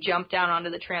thing where you jump down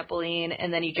onto the trampoline,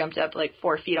 and then you jumped up, like,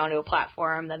 4 feet onto a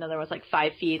platform. Then another was, like,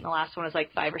 5 feet, and the last one was,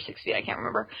 like, 5 or 6 feet. I can't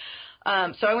remember.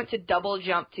 So I went to double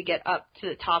jump to get up to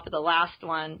the top of the last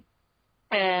one,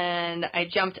 and I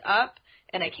jumped up,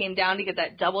 and I came down to get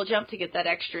that double jump to get that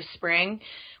extra spring.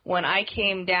 When I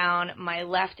came down, my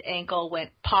left ankle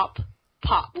went pop,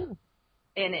 pop,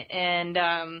 and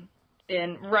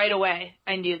right away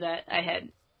I knew that I had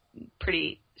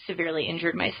pretty severely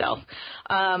injured myself.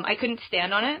 I couldn't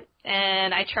stand on it,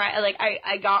 and I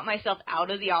got myself out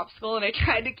of the obstacle, and I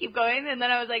tried to keep going, and then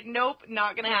I was like, nope,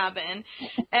 not gonna happen.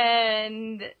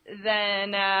 And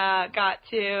then got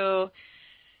to,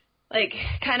 like,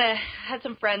 kind of had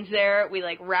some friends there. We,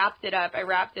 like, wrapped it up. I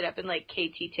wrapped it up in, like,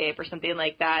 KT tape or something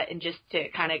like that, and just to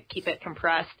kind of keep it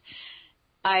compressed,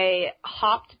 I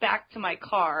hopped back to my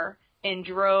car and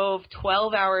drove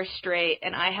 12 hours straight,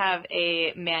 and I have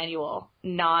a manual,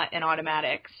 not an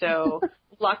automatic. So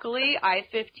luckily,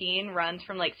 I-15 runs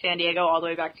from, like, San Diego all the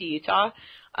way back to Utah,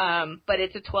 but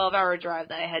it's a 12-hour drive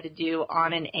that I had to do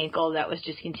on an ankle that was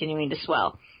just continuing to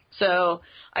swell. So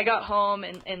I got home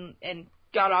and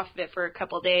got off of it for a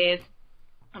couple of days.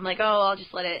 I'm like, oh, I'll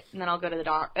just let it, and then I'll go to the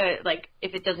doctor. Like,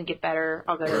 if it doesn't get better,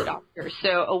 I'll go to the doctor.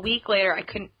 So a week later, I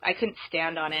couldn't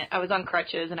stand on it. I was on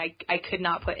crutches, and I could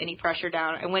not put any pressure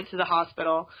down. I went to the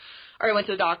hospital, or I went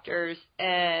to the doctors,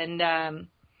 and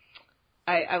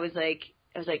I was like,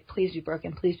 please be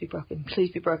broken, please be broken,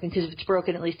 please be broken, because if it's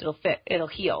broken, at least it'll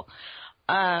heal.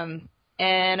 And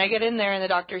I get in there, and the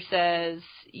doctor says,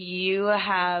 you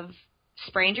have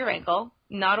sprained your ankle.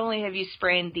 Not only have you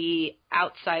sprained the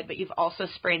outside, but you've also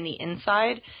sprained the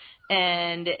inside.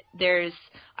 And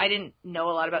I didn't know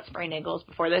a lot about sprained ankles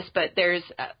before this, but there's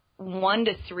 1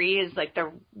 to 3 is like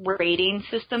the rating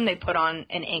system they put on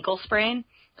an ankle sprain,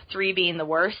 3 being the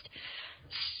worst.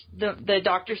 The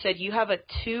doctor said you have a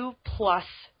 2+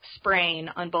 sprain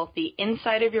on both the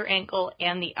inside of your ankle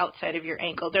and the outside of your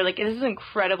ankle. They're like, this is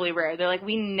incredibly rare. They're like,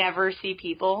 we never see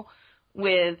people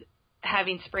with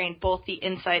having sprained both the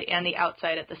inside and the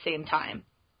outside at the same time.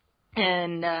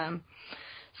 And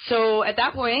so at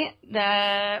that point,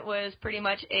 that was pretty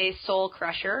much a soul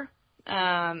crusher.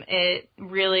 It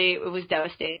was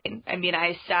devastating. I mean,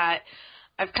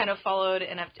 I've kind of followed,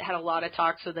 and I've had a lot of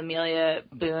talks with Amelia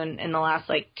Boone in the last,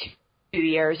 like, 2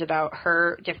 years about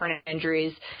her different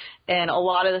injuries. And a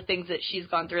lot of the things that she's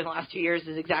gone through in the last 2 years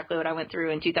is exactly what I went through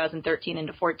in 2013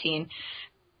 into 14.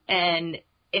 And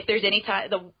if there's any time,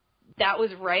 that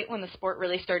was right when the sport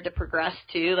really started to progress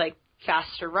too. Like,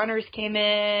 faster runners came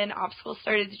in, obstacles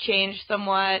started to change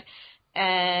somewhat,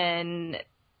 and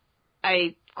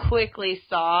I quickly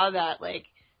saw that, like,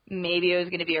 maybe it was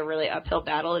going to be a really uphill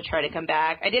battle to try to come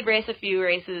back. I did race a few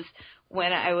races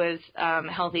when I was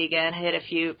healthy again. I hit a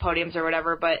few podiums or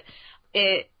whatever, but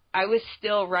I was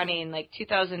still running. Like,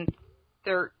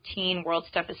 2013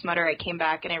 World's Toughest Mudder, I came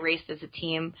back and I raced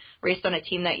on a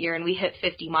team that year, and we hit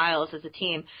 50 miles as a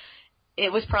team.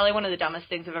 It was probably one of the dumbest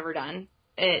things I've ever done,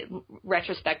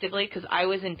 retrospectively, because I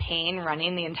was in pain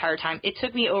running the entire time. It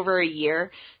took me over a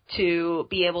year to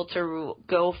be able to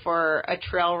go for a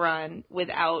trail run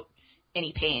without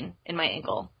any pain in my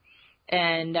ankle.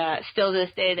 And still to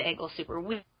this day, the ankle's super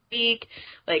weak.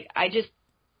 Like,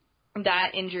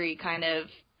 that injury kind of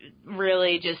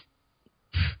really just,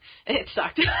 it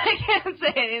sucked. I can't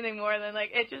say anything more than,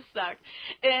 like, it just sucked.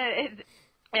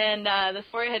 And the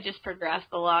sport had just progressed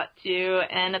a lot too,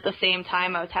 and at the same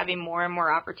time I was having more and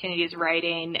more opportunities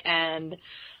riding, and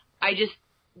I just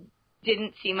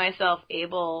didn't see myself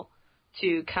able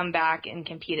to come back and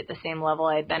compete at the same level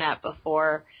I had been at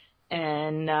before.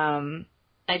 And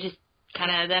I just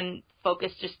kind of then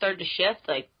focus just started to shift.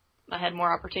 Like, I had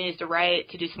more opportunities to write,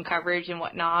 to do some coverage and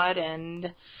whatnot,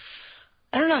 and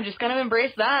I don't know, just kind of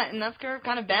embrace that, and that's where I've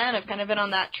kind of been. I've kind of been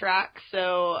on that track.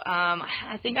 So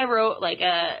I think I wrote like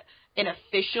a an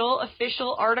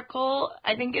official article,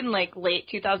 I think in like late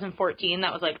 2014,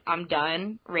 that was like, I'm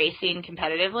done racing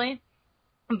competitively.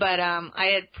 But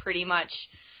I had pretty much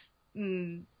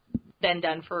been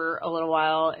done for a little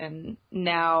while, and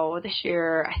now this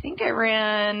year I think I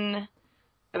ran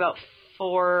about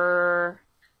 4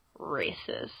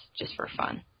 races just for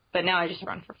fun. But now I just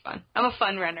run for fun. I'm a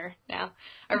fun runner now.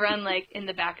 I run like in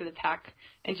the back of the pack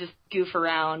and just goof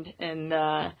around, and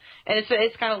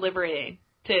it's kind of liberating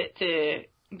to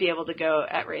be able to go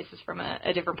at races from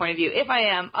a different point of view. If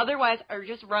I am, otherwise I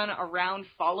just run around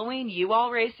following you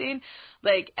all racing.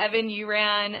 Like Evan, you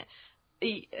ran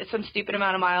some stupid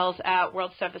amount of miles at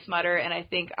World's Toughest Mudder, and I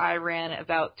think I ran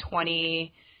about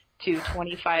 20 to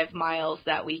 25 miles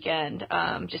that weekend,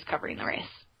 just covering the race.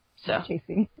 So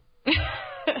chasing.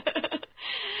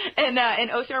 And in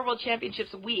OCR World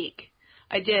Championships week,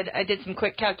 I did some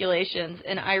quick calculations,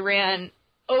 and I ran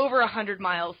over 100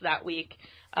 miles that week,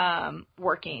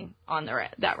 working on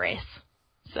that race.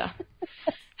 So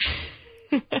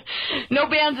no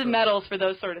bands and medals for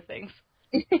those sort of things.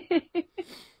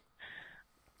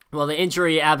 Well, the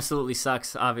injury absolutely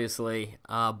sucks, obviously,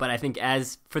 but I think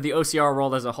as for the OCR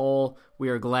world as a whole, we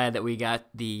are glad that we got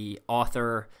the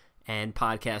author and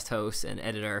podcast host and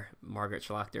editor, Margaret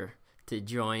Schlachter, to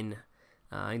join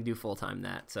and do full-time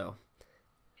that. So,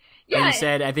 like you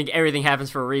said, I think everything happens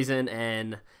for a reason,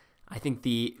 and I think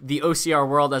the OCR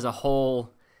world as a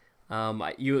whole,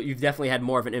 you've definitely had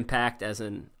more of an impact as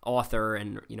an author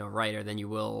and writer than you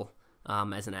will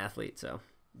as an athlete. So,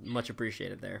 much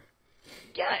appreciated there.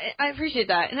 Yeah, I appreciate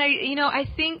that. And I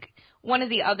think one of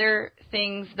the other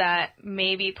things that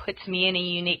maybe puts me in a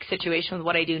unique situation with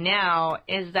what I do now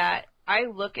is that I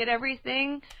look at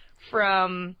everything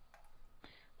from,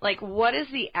 like, what does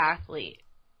the athlete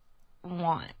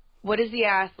want? What does the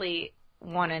athlete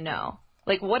want to know?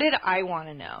 Like, what did I want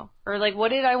to know? Or, like, what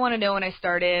did I want to know when I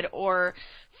started? Or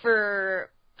for,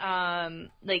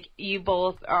 like, you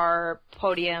both are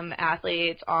podium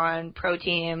athletes on pro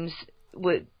teams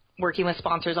with working with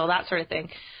sponsors, all that sort of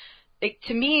thing. Like,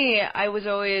 to me, I was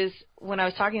always, when I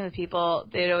was talking with people,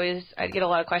 I'd get a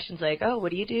lot of questions like, oh,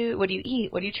 what do you do? What do you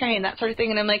eat? What do you train? That sort of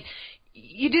thing. And I'm like,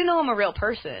 you do know I'm a real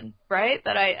person, right?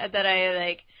 That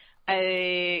I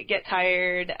get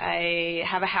tired. I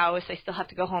have a house. I still have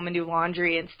to go home and do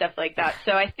laundry and stuff like that.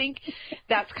 So I think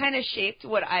that's kind of shaped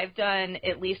what I've done,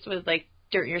 at least with like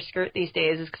Dirt Your Skirt these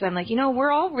days, is because I'm like,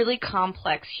 we're all really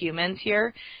complex humans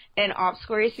here, and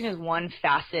obstacle racing is one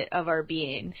facet of our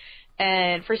being.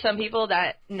 And for some people,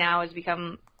 that now has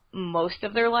become most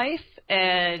of their life.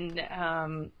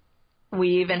 And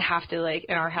we even have to, like,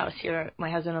 in our house here,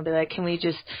 my husband will be like, can we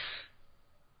just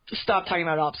stop talking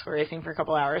about obstacle racing for a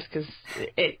couple hours, because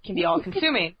it can be all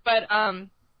consuming. But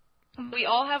we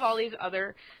all have all these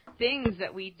other things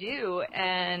that we do,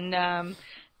 and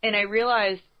I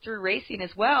realized through racing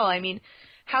as well, I mean,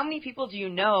 how many people do you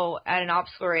know at an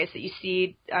obstacle race that you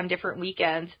see on different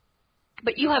weekends,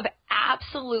 but you have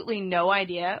absolutely no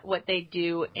idea what they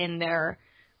do in their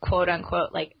quote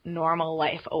unquote like normal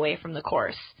life away from the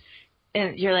course?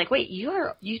 And you're like, wait, you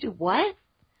do what?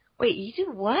 Wait, you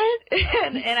do what?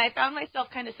 and I found myself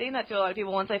kind of saying that to a lot of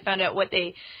people once I found out what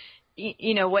they,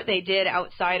 what they did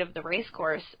outside of the race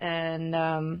course.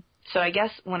 And so I guess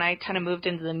when I kind of moved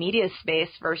into the media space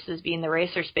versus being the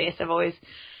racer space, I've always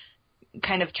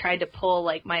kind of tried to pull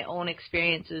like my own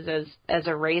experiences as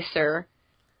a racer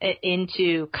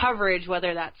into coverage,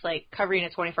 whether that's like covering a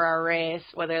 24-hour race,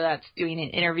 whether that's doing an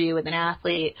interview with an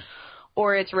athlete,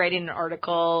 or it's writing an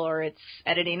article, or it's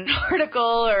editing an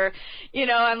article, or,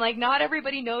 I'm like, not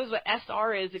everybody knows what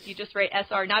SR is if you just write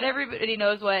SR. Not everybody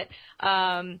knows what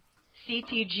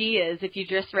CTG is if you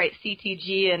just write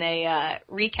CTG in a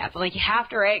recap. I'm like, you have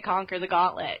to write Conquer the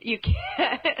Gauntlet. You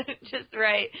can't just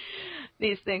write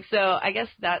these things. So I guess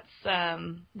that's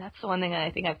the one thing that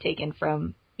I think I've taken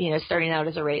from, starting out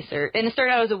as a racer, and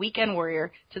started out as a weekend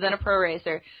warrior, to then a pro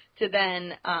racer, to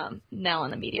then now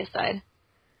on the media side.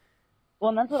 Well,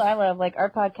 and that's what I love. Like,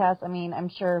 our podcast, I mean, I'm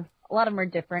sure a lot of them are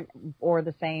different or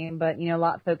the same, but, a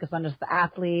lot focus on just the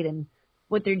athlete and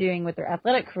what they're doing with their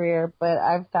athletic career. But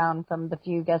I've found from the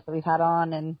few guests that we've had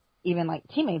on, and even, like,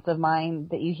 teammates of mine,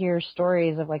 that you hear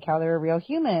stories of, like, how they're a real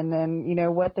human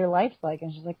and, what their life's like.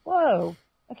 And she's like, whoa,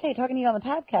 okay, talking to you on the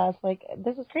podcast, like,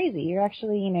 this is crazy. You're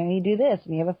actually, you do this,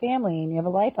 and you have a family, and you have a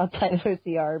life outside of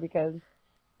OCR, because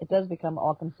it does become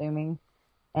all-consuming.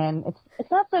 And it's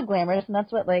not so glamorous, and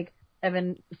that's what, like,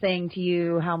 Evan saying to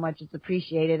you how much it's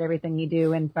appreciated, everything you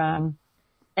do, and from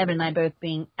Evan and I both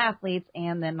being athletes,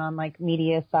 and then on like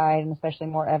media side, and especially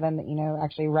more Evan that,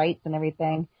 actually writes and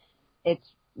everything, it's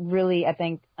really, I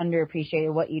think,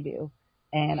 underappreciated what you do.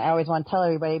 And I always want to tell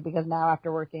everybody, because now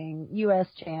after working U.S.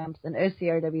 champs and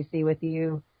OCRWC with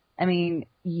you, I mean,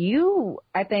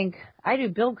 I think I do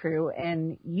build crew,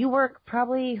 and you work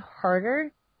probably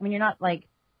harder. I mean, you're not like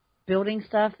building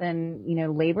stuff and,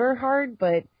 labor hard,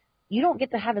 but you don't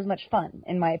get to have as much fun,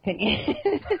 in my opinion.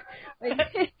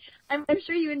 Like, I'm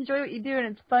sure you enjoy what you do, and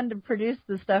it's fun to produce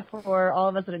the stuff for all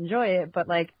of us that enjoy it. But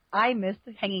like, I missed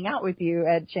hanging out with you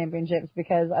at championships,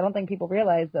 because I don't think people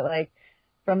realize that, like,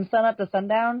 from sun up to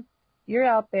sundown, you're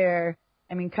out there.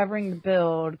 I mean, covering the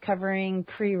build, covering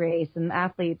pre-race and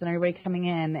athletes and everybody coming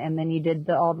in, and then you did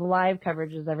all the live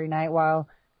coverages every night while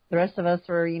the rest of us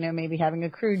were, maybe having a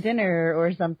crew dinner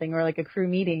or something, or like a crew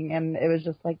meeting. And it was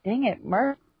just like, dang it,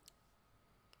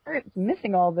 Margaret's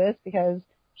missing all this, because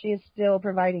she is still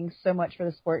providing so much for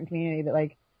the sport and community that,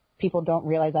 like, people don't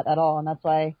realize that at all. And that's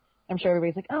why I'm sure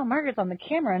everybody's like, oh, Margaret's on the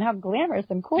camera and how glamorous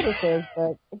and cool this is.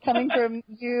 But coming from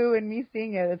you and me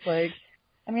seeing it, it's like,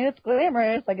 I mean, it's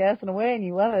glamorous, I guess, in a way, and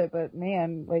you love it. But,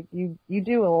 man, like, you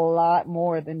do a lot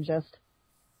more than just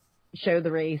show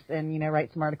the race and,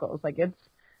 write some articles. Like, it's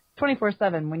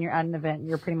 24/7 when you're at an event.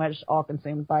 You're pretty much all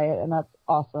consumed by it, and that's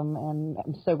awesome. And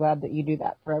I'm so glad that you do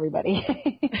that for everybody.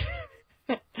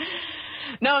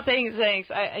 No, thanks.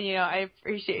 I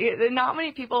appreciate it. Not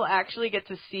many people actually get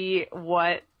to see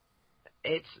what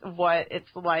it's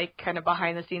like kind of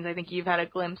behind the scenes. I think you've had a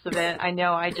glimpse of it. I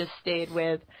know I just stayed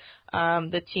with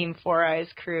the Team Four Eyes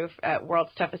crew at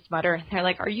World's Toughest Mudder, and they're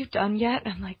like, "Are you done yet?"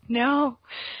 I'm like, "No,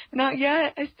 not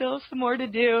yet. I still have some more to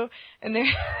do." And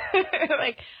they're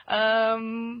like,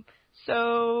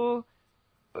 "So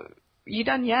you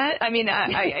done yet?" I mean,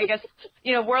 I guess,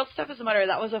 World's Toughest Mudder,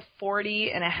 that was a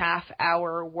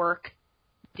 40.5-hour work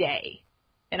day.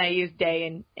 And I use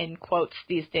day in quotes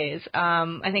these days.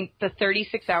 I think the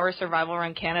 36-hour Survival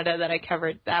Run Canada that I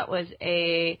covered, that was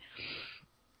a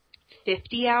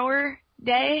 50-hour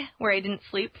day where I didn't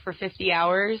sleep for 50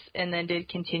 hours and then did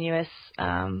continuous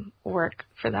work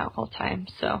for that whole time.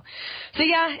 So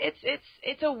yeah,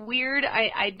 it's a weird.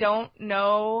 I don't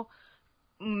know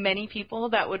many people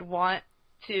that would want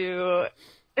to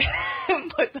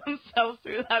put themselves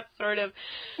through that sort of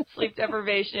sleep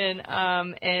deprivation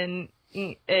and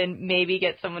maybe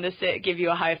get someone to give you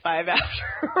a high five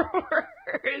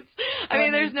afterwards. I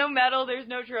mean, there's no medal, there's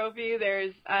no trophy,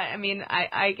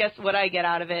 I guess what I get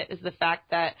out of it is the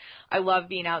fact that I love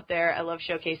being out there, I love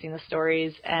showcasing the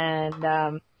stories,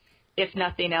 and if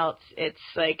nothing else, it's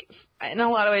like, in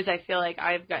a lot of ways, I feel like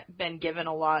I've been given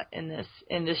a lot in this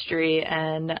industry,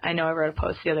 and I know I wrote a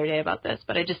post the other day about this,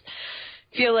 but I just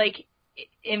feel like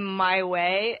in my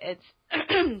way, it's,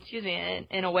 excuse me,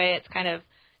 in a way, it's kind of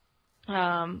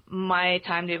my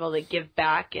time to be able to give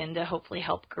back and to hopefully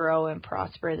help grow and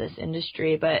prosper this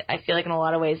industry. But I feel like in a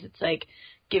lot of ways, it's like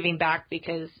giving back,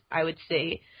 because I would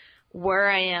say where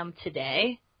I am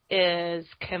today is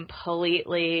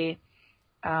completely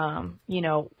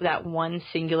that one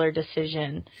singular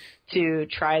decision to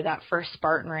try that first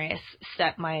Spartan race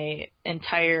set my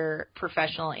entire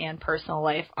professional and personal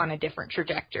life on a different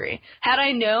trajectory. Had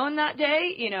I known that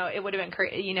day, it would have been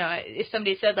crazy. If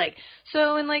somebody said, like,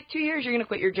 so in like 2 years you're going to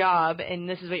quit your job and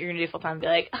this is what you're going to do full time, I'd be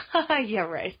like, yeah,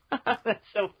 right. That's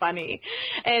so funny.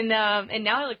 And now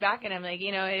I look back and I'm like,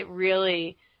 it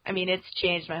really, it's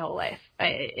changed my whole life.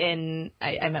 I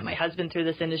met my husband through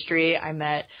this industry. I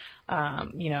met,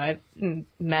 I've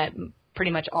met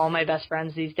pretty much all my best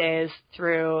friends these days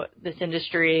through this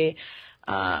industry.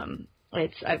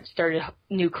 I've started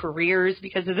new careers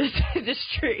because of this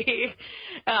industry.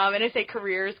 And I say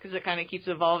careers because it kind of keeps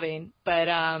evolving. But,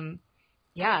 I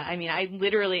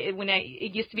literally,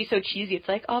 it used to be so cheesy. It's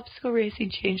like, obstacle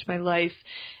racing changed my life.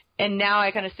 And now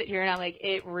I kind of sit here and I'm like,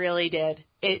 it really did.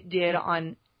 It did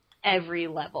on every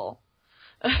level.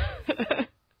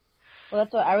 Well,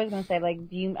 that's what I was going to say. Like,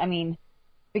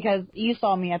 because you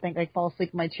saw me, I think, like, fall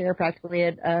asleep in my chair practically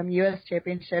at U.S.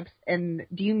 championships. And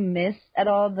do you miss at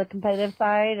all the competitive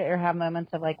side, or have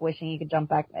moments of, like, wishing you could jump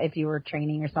back if you were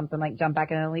training or something, like jump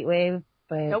back in an elite wave?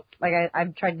 But, nope. Like,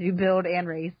 I've tried to do build and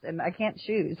race, and I can't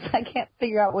choose. I can't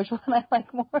figure out which one I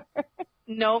like more.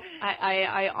 Nope.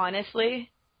 I honestly,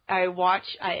 I watch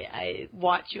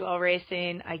you all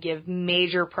racing. I give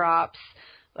major props.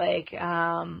 Like,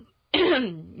 I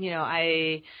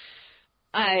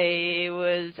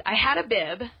had a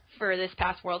bib for this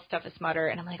past World's Toughest Mudder,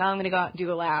 and I'm like, I'm going to go out and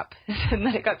do a lap. And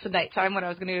then it got to nighttime when I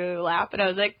was going to do a lap, and I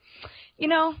was like,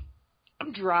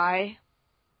 I'm dry.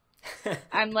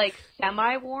 I'm like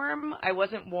semi-warm. I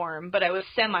wasn't warm, but I was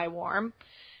semi-warm.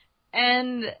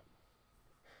 And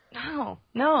no,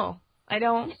 I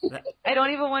don't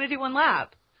even want to do one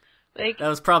lap. Like, that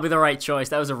was probably the right choice.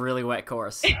 That was a really wet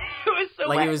course. It was so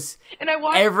like way. it was, and I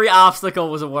watched, every obstacle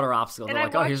was a water obstacle. They're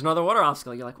like, oh, watched, here's another water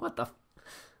obstacle. You're like, what the?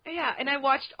 Yeah, and I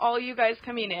watched all you guys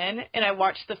coming in, and I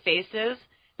watched the faces,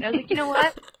 and I was like, you know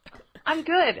what? I'm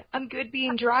good. I'm good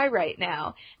being dry right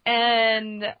now.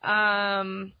 And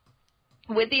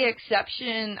with the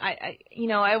exception, I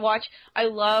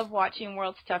love watching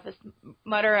World's Toughest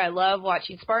Mudder. I love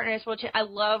watching Spartan Race World Championship.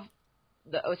 I love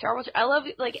the OCR World Championship. I love,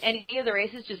 like, any of the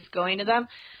races, just going to them.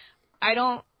 I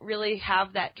don't really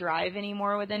have that drive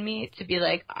anymore within me to be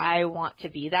like, I want to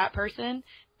be that person.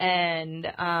 And,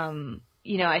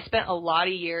 I spent a lot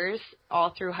of years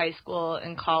all through high school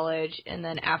and college and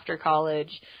then after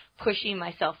college pushing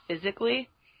myself physically,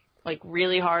 like,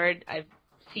 really hard. I've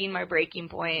seen my breaking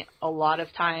point a lot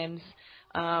of times.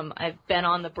 I've been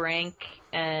on the brink,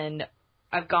 and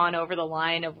I've gone over the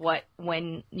line of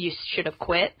when you should have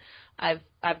quit. I've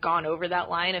gone over that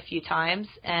line a few times,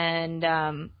 and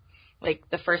like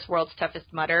the first World's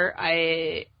Toughest Mudder,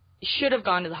 I should have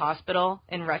gone to the hospital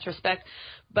in retrospect,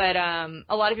 but a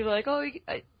lot of people are like, oh,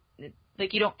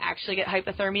 like, you don't actually get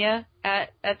hypothermia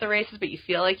at the races, but you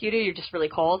feel like you do. You're just really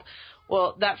cold.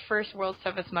 Well, that first World's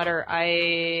Toughest Mudder,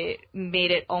 I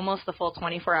made it almost the full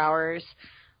 24 hours,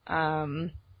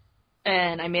 and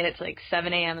I made it to like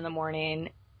 7 a.m. in the morning,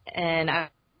 and I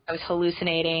was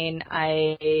hallucinating.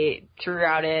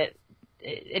 Throughout it,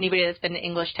 anybody that's been to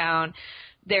English Town,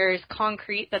 there's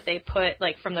concrete that they put,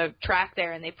 like, from the track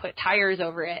there, and they put tires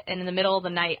over it. And in the middle of the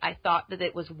night, I thought that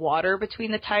it was water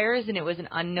between the tires, and it was an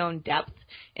unknown depth.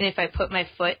 And if I put my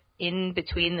foot in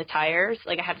between the tires,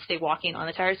 like, I had to stay walking on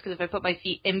the tires, because if I put my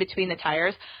feet in between the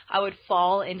tires, I would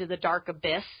fall into the dark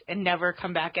abyss and never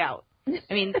come back out.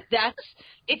 I mean,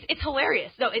 it's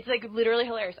hilarious. No, it's, like, literally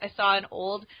hilarious. I saw an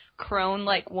old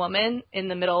crone-like woman in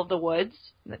the middle of the woods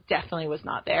that definitely was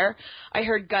not there. I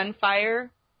heard gunfire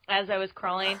as I was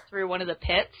crawling through one of the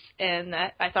pits, and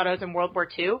I thought I was in World War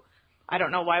II. I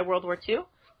don't know why World War II,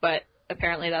 but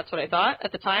apparently that's what I thought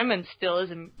at the time, and still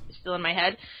in my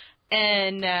head.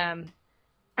 And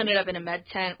ended up in a med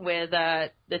tent with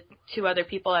the two other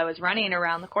people I was running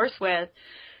around the course with,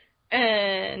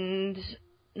 and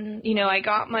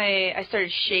I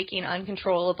started shaking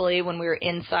uncontrollably when we were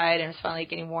inside, and it was finally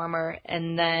getting warmer.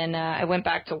 And then I went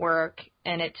back to work,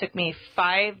 and it took me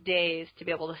 5 days to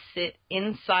be able to sit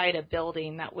inside a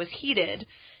building that was heated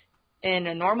in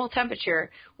a normal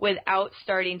temperature without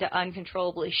starting to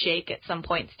uncontrollably shake at some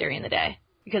points during the day,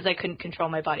 because I couldn't control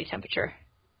my body temperature.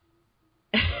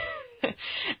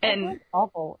 And that's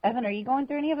awful. Evan, are you going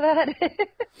through any of that?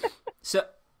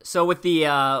 So with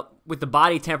the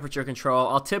body temperature control,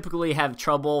 I'll typically have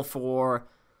trouble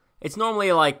it's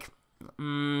normally like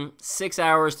 6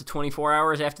 hours to 24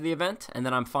 hours after the event, and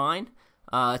then I'm fine.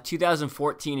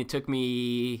 2014, it took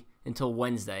me until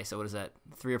Wednesday, so what is that,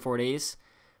 3 or 4 days,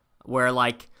 where,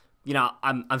 like,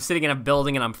 I'm sitting in a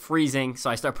building and I'm freezing, so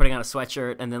I start putting on a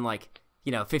sweatshirt, and then, like,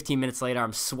 15 minutes later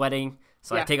I'm sweating,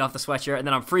 so I take off the sweatshirt, and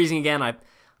then I'm freezing again.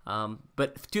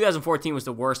 But 2014 was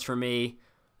the worst for me.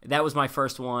 That was my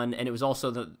first one, and it was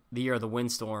also the year of the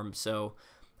windstorm, so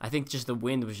I think just the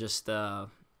wind was just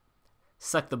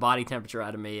sucked the body temperature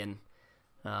out of me, and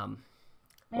I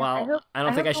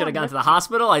don't think I should have gone to the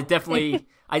hospital. I definitely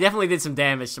did some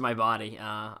damage to my body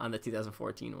on the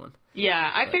 2014 one.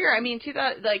 Yeah, I figure. I mean,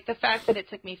 the fact that it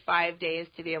took me 5 days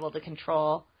to be able to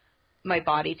control my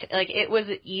body, it was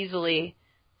easily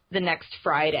the next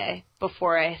Friday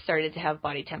before I started to have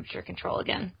body temperature control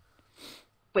again.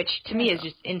 Which to me is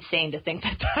just insane to think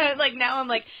that like, now I'm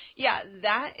like, yeah,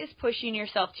 that is pushing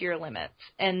yourself to your limits,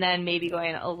 and then maybe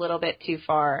going a little bit too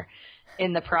far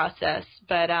in the process.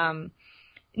 But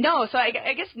no, so I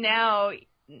guess now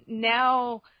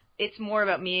it's more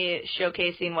about me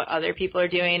showcasing what other people are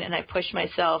doing, and I push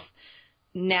myself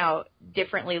now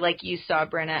differently, like you saw,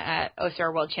 Brenna, at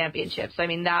OCR World Championships. I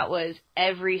mean, that was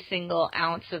every single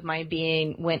ounce of my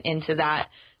being went into that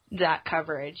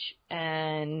coverage,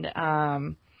 and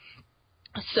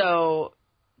so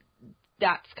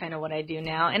that's kind of what I do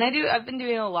now. And I've been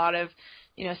doing a lot of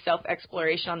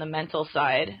self-exploration on the mental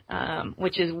side,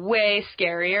 which is way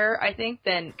scarier, I think,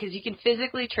 because you can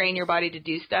physically train your body to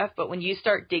do stuff, but when you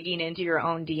start digging into your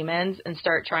own demons and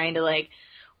start trying to, like,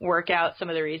 work out some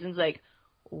of the reasons, like,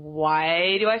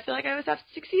 why do I feel like I always have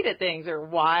to succeed at things, or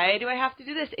why do I have to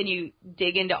do this, and you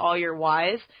dig into all your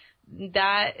whys,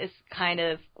 that is kind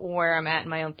of where I'm at in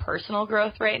my own personal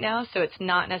growth right now. So it's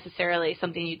not necessarily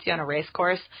something you'd see on a race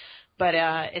course, but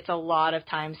it's a lot of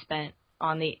time spent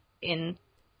in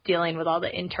dealing with all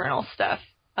the internal stuff.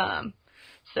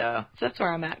 So that's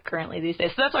where I'm at currently these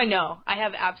days. So that's why I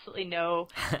have absolutely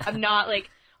I'm not like,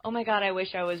 oh my God, I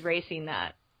wish I was racing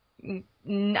that.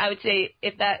 I would say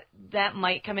if that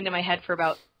might come into my head for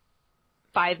about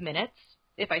 5 minutes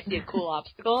if I see a cool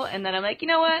obstacle, and then I'm like, you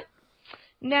know what?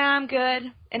 Nah, I'm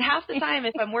good. And half the time,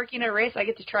 if I'm working a race, I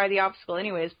get to try the obstacle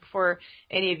anyways before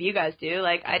any of you guys do.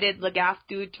 Like, I did Le Gaffe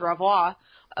du Travois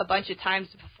a bunch of times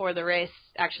before the race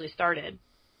actually started.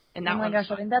 And that oh my gosh,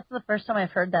 I think that's the first time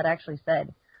I've heard that actually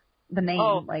said. The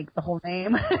name, like the whole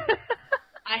name.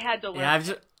 I had to learn.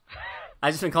 Yeah,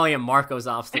 I've just been calling it Marco's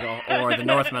obstacle or the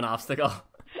Northman obstacle.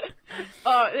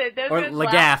 Oh, or Le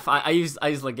Gaffe. I use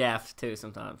Le Gaffe too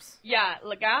sometimes. Yeah,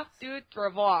 Le Gaffe du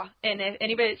Travois. And if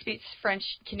anybody that speaks French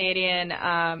Canadian,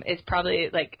 it's probably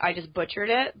like I just butchered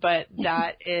it, but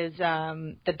that is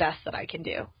the best that I can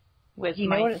do with do you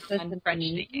my know what it's supposed to French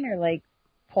mean, speaking. or like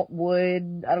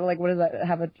wood? I don't know, like what does that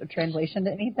have a translation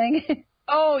to anything?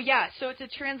 Oh yeah, so it's a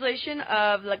translation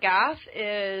of Le Gaffe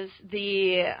is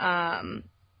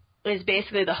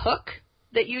basically the hook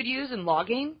that you'd use in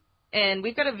logging. And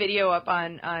we've got a video up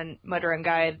on Mud Run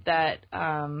Guide that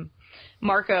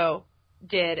Marco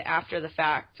did after the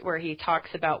fact, where he talks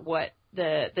about what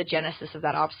the genesis of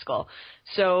that obstacle.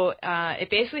 So it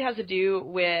basically has to do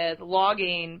with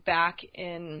logging back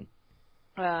in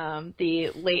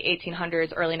the late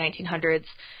 1800s, early 1900s.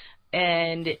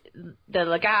 And the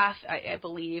Le Gaffe, I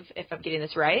believe, if I'm getting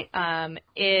this right,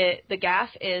 the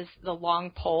Gaffe is the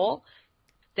long pole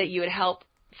that you would help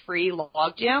free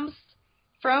log jams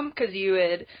from, because you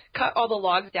would cut all the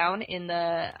logs down in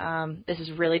the this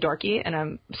is really dorky, and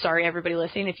I'm sorry everybody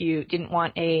listening if you didn't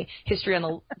want a history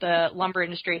on the lumber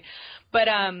industry, but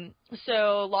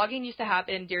so logging used to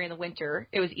happen during the winter.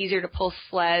 It was easier to pull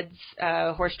sleds,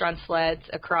 horse-drawn sleds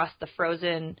across the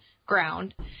frozen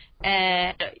ground,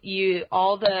 and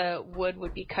all the wood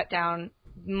would be cut down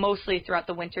mostly throughout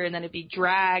the winter, and then it'd be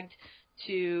dragged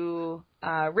to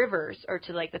rivers, or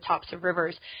to like the tops of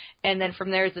rivers, and then from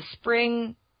there is the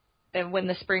spring. And when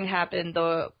the spring happened,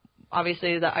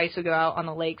 obviously the ice would go out on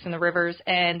the lakes and the rivers,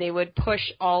 and they would push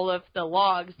all of the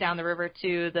logs down the river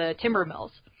to the timber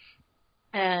mills.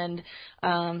 And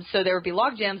so there would be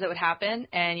log jams that would happen,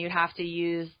 and you'd have to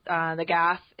use the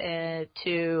Gaffe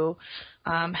to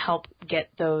help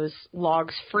get those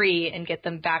logs free and get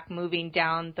them back moving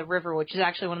down the river, which is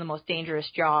actually one of the most dangerous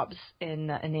jobs in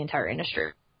the entire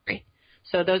industry.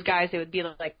 So those guys, they would be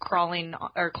like crawling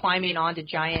or climbing onto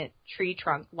giant tree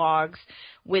trunk logs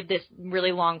with this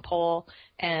really long pole,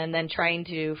 and then trying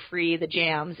to free the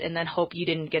jams, and then hope you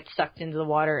didn't get sucked into the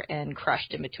water and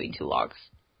crushed in between two logs.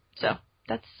 So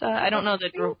that's I don't know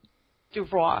the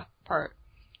Duvois part.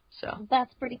 So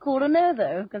that's pretty cool to know,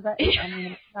 though, because I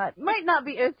mean, it might not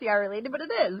be OCR related, but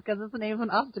it is, because it's the name of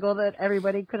an obstacle that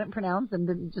everybody couldn't pronounce and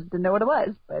didn't know what it was.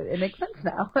 But it makes sense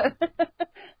now.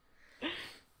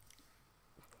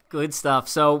 Good stuff.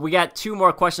 So we got two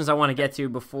more questions I want to get to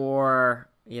before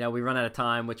we run out of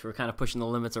time, which we're kind of pushing the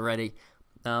limits already.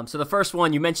 So the first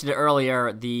one, you mentioned it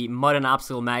earlier, the Mud and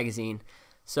Obstacle magazine.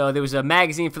 So there was a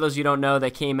magazine, for those of you who don't know,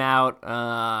 that came out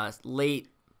late,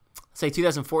 say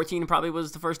 2014 probably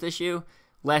was the first issue.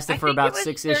 Lasted for about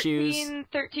 6 issues.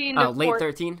 13 to late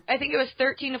 13? I think it was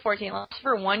 13 to 14. Lasted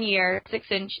for 1 year, 6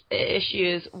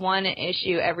 issues, 1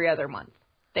 issue every other month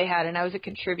they had, and I was a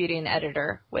contributing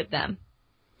editor with them.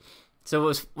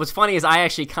 So what's funny is I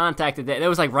actually contacted them. That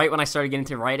was like right when I started getting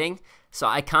into writing. So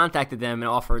I contacted them and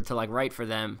offered to like write for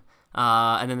them.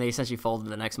 And then they essentially folded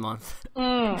the next month.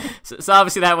 So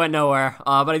obviously that went nowhere.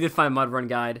 But I did find Mud Run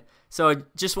Guide. So I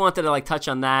just wanted to like touch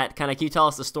on that. Kind of, can you tell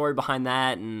us the story behind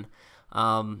that, and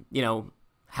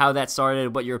how that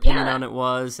started, what your opinion on it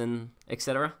was, and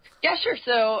etc. Yeah, sure.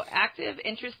 So Active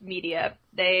Interest Media,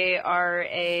 they are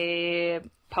a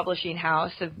publishing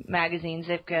house of magazines.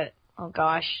 They've got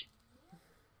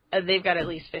they've got at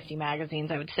least 50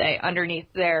 magazines, I would say, underneath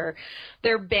their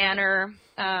banner.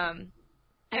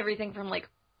 Everything from like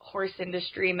horse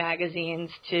industry magazines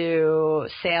to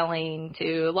sailing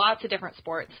to lots of different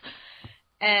sports.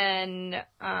 And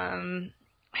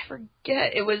I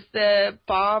forget, it was the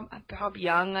Bob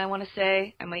Young, I want to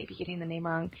say. I might be getting the name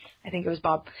wrong. I think it was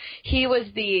Bob. He was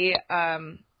the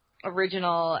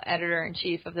original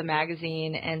editor-in-chief of the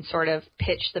magazine and sort of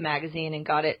pitched the magazine and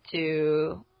got it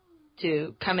to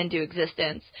come into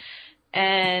existence.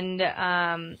 And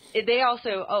they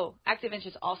also, Active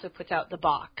Interest also puts out The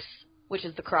Box, which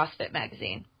is the CrossFit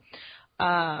magazine.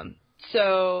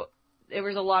 So there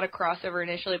was a lot of crossover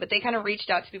initially, but they kind of reached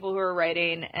out to people who were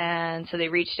writing, and so they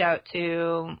reached out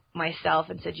to myself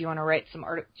and said, "Do you want to write some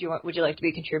would you like to be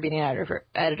a contributing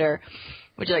editor?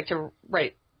 Would you like to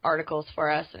write articles for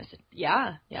us?" And I said,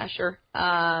 "Yeah, sure."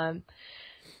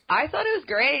 I thought it was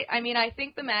great. I mean, I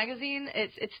think the magazine,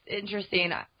 it's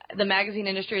interesting. The magazine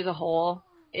industry as a whole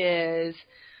is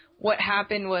what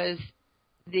happened was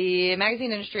the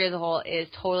magazine industry as a whole is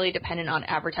totally dependent on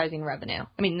advertising revenue.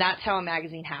 I mean, that's how a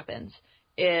magazine happens,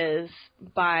 is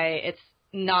it's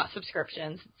not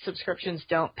subscriptions. Subscriptions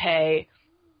don't pay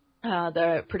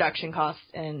the production costs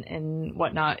and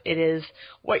whatnot. It is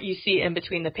what you see in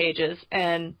between the pages.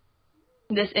 And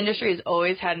this industry has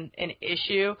always had an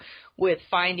issue with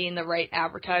finding the right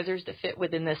advertisers to fit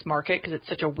within this market because it's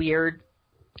such a weird,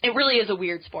 it really is a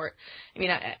weird sport. I mean,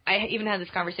 I even had this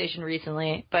conversation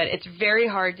recently, but it's very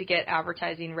hard to get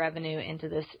advertising revenue into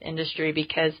this industry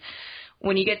because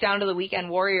when you get down to the weekend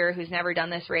warrior who's never done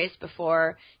this race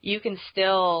before, you can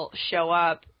still show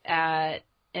up at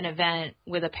an event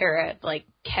with a pair of like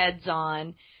Keds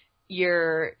on,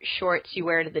 your shorts you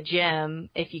wear to the gym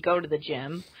if you go to the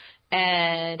gym,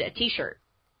 and a t-shirt.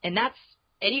 And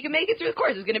you can make it through the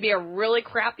course. It's going to be a really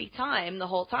crappy time the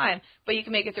whole time, but you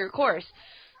can make it through the course.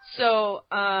 So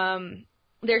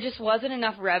there just wasn't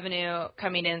enough revenue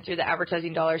coming in through the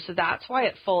advertising dollars, so that's why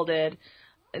it folded.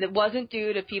 It wasn't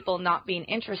due to people not being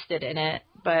interested in it,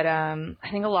 but I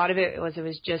think a lot of it was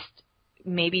just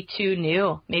maybe too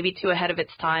new, maybe too ahead of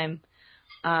its time,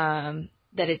 that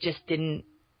it just didn't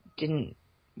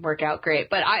work out great.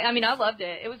 But I mean, I loved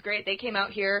it. It was great. They came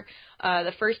out here.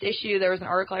 The first issue, there was an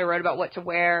article I wrote about what to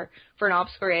wear for an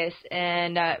obstacle race.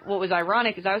 And what was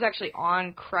ironic is I was actually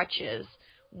on crutches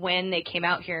when they came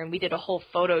out here, and we did a whole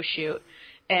photo shoot,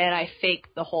 and I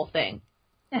faked the whole thing.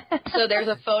 So there's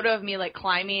a photo of me like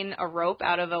climbing a rope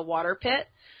out of a water pit.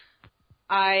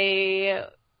 I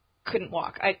couldn't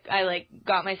walk. I like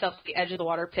got myself to the edge of the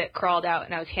water pit, crawled out,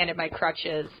 and I was handed my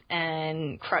crutches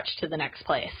and crutched to the next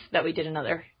place that we did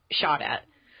another shot at.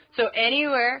 So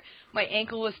anywhere, my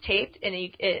ankle was taped and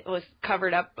it was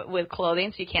covered up with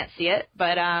clothing so you can't see it.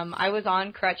 But I was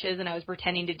on crutches and I was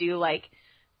pretending to do like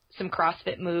some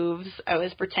CrossFit moves. I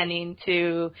was pretending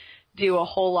to do a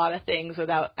whole lot of things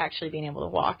without actually being able to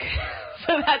walk.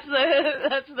 So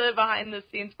that's the behind the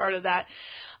scenes part of that.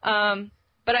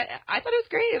 But I thought it was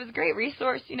great. It was a great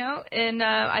resource, you know, and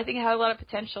I think it had a lot of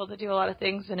potential to do a lot of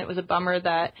things, and it was a bummer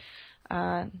that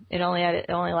it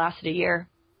only lasted a year.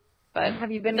 But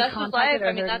have you been contacted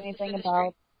or heard anything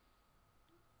about?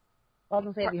 I was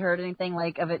gonna say, have you heard anything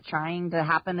like of it trying to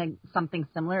happen, something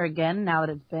similar again now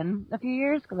that it's been a few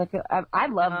years? Because I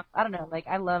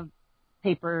love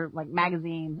paper, like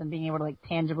magazines, and being able to like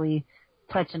tangibly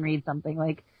touch and read something.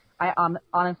 Like I'm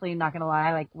honestly not gonna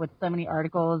lie, like with so many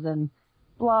articles and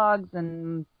blogs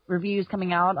and reviews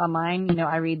coming out online, you know,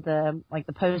 I read the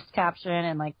post caption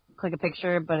and like click a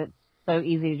picture, but it's so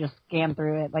easy to just scan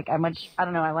through it. Like I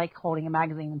like holding a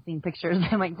magazine and seeing pictures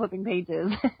and like flipping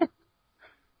pages.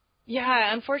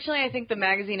 Yeah, unfortunately, I think the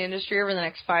magazine industry over the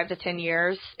next 5 to 10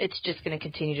 years, it's just going to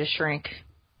continue to shrink.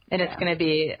 And it's going to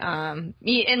be,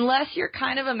 unless you're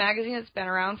kind of a magazine that's been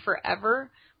around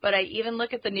forever, but I even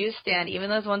look at the newsstand, even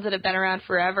those ones that have been around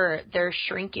forever, they're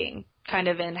shrinking kind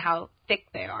of in how thick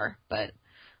they are. But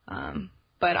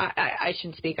I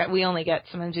shouldn't speak.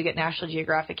 Sometimes we get National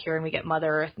Geographic here and we get Mother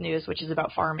Earth News, which is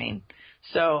about farming.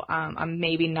 So I'm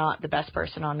maybe not the best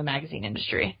person on the magazine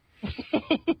industry.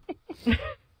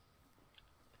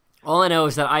 All I know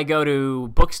is that I go to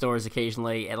bookstores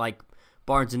occasionally at like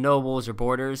Barnes & Nobles or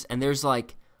Borders, and there's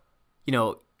like,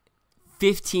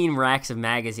 15 racks of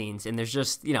magazines, and there's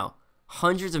just,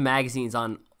 hundreds of magazines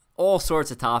on all sorts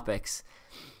of topics.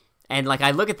 And like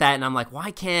I look at that and I'm like,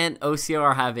 why can't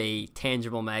OCR have a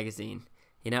tangible magazine?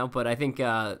 But I think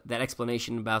that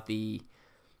explanation about the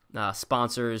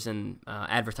sponsors and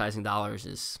advertising dollars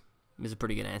is a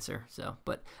pretty good answer. So,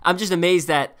 but I'm amazed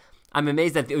that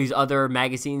these other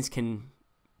magazines can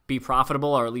be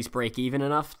profitable or at least break even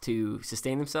enough to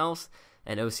sustain themselves,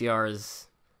 and OCR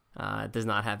does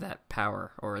not have that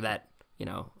power or that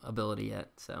ability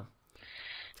yet. So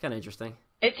it's kind of interesting.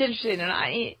 It's interesting,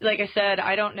 and like I said,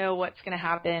 I don't know what's going to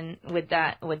happen with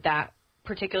that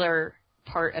particular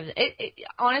part of it.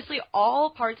 Honestly,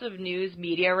 all parts of news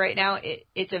media right now,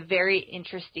 it's a very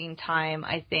interesting time,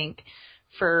 I think,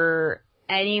 for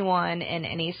anyone in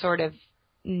any sort of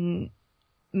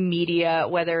media,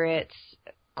 whether it's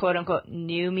quote unquote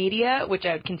new media, which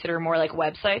I would consider more like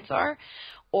websites are,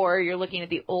 or you're looking at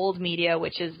the old media,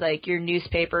 which is like your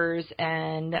newspapers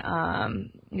and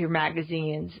your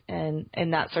magazines and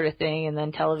that sort of thing, and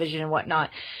then television and whatnot.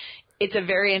 It's a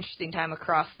very interesting time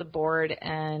across the board,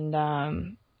 and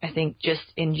I think just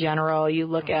in general, you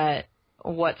look at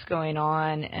what's going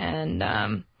on, and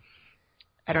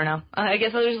I don't know. I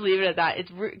guess I'll just leave it at that.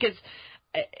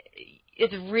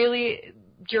 It's really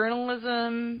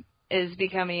journalism is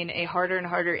becoming a harder and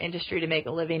harder industry to make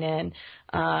a living in.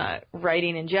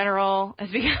 Writing in general is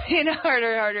becoming a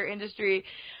harder and harder industry.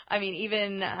 I mean,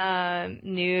 even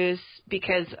news,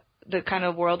 because the kind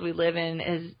of world we live in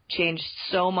has changed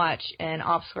so much, and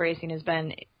obstacle racing has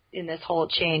been in this whole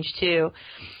change too.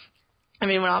 I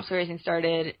mean, when obstacle racing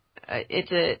started,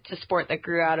 it's a sport that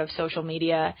grew out of social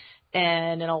media,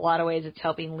 and in a lot of ways it's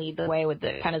helping lead the way with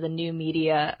the kind of the new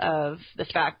media of the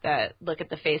fact that, look at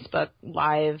the Facebook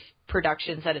Live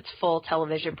productions, that it's full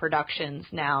television productions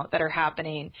now that are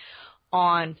happening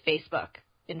on Facebook,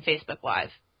 in Facebook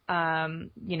Live.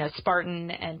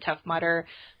 Spartan and Tough Mudder,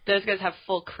 those guys have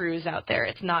full crews out there.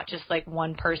 It's not just like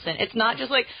one person. It's not just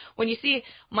like when you see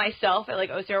myself at like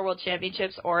OCR World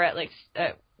Championships or at like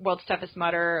World's Toughest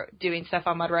Mudder doing stuff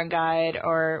on Mud Run Guide,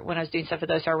 or when I was doing stuff at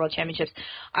OCR World Championships,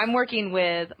 I'm working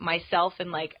with myself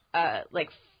and like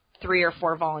 3 or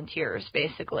 4 volunteers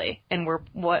basically, and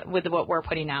what we're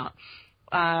putting out.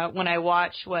 When I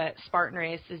watch what Spartan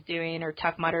Race is doing or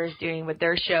Tough Mudder is doing with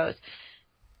their shows,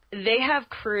 they have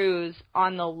crews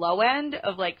on the low end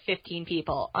of like 15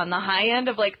 people, on the high end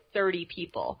of like 30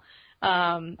 people,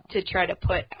 to try to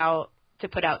put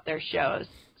out their shows.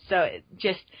 So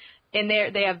and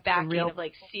they have backing of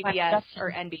like CBS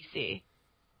or NBC.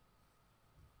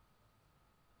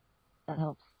 That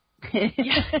helps.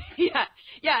 yeah.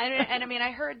 And I mean,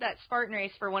 I heard that Spartan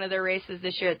Race, for one of their races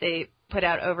this year that they put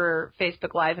out over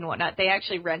Facebook Live and whatnot, they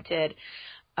actually rented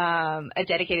a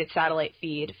dedicated satellite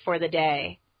feed for the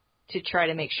day to try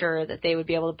to make sure that they would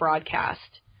be able to broadcast,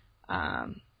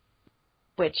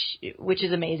 which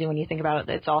is amazing when you think about it,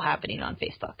 that it's all happening on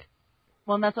Facebook.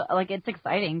 Well, and that's it's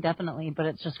exciting, definitely, but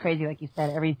it's just crazy, like you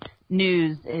said. Every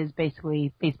news is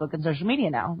basically Facebook and social media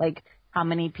now. Like, how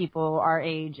many people our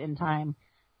age and time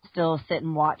still sit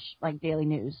and watch like daily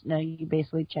news? No, you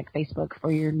basically check Facebook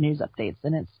for your news updates,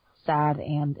 and it's sad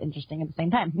and interesting at the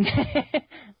same time.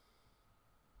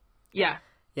 Yeah.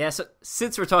 Yeah, so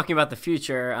since we're talking about the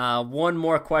future, one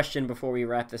more question before we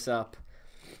wrap this up.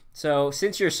 So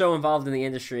since you're so involved in the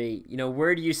industry,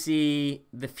 where do you see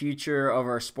the future of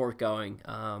our sport going?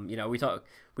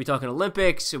 We talking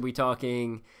Olympics? Are we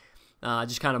talking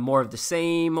just kind of more of the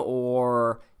same?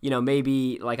 Or,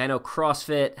 maybe, like, I know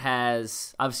CrossFit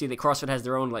has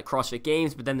their own, like, CrossFit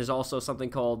Games, but then there's also something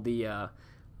called the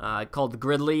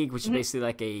Grid League, which is basically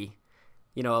like a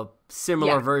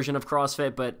similar version of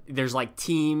CrossFit, but there's like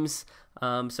teams.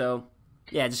 So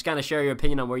yeah, just kind of share your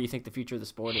opinion on where you think the future of the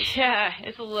sport is. Yeah,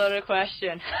 it's a loaded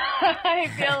question. I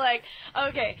feel like,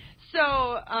 okay, so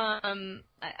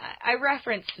I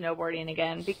referenced snowboarding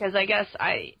again because I guess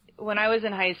when I was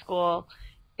in high school,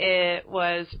 it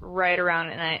was right around,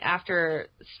 and after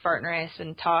Spartan Race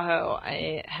in Tahoe,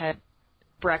 I had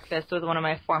breakfast with one of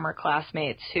my former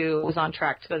classmates who was on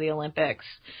track to go to the Olympics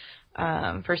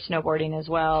for snowboarding as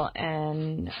well,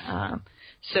 and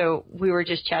so we were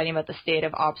just chatting about the state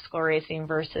of obstacle racing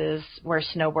versus where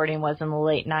snowboarding was in the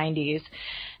late 90s.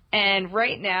 And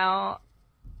right now,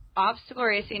 obstacle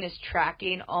racing is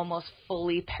tracking almost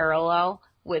fully parallel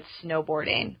with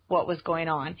snowboarding, what was going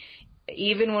on.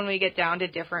 Even when we get down to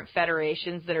different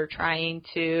federations that are trying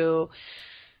to,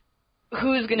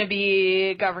 who's going to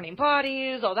be governing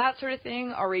bodies, all that sort of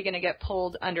thing. Are we going to get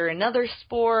pulled under another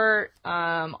sport?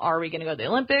 Are we going to go to the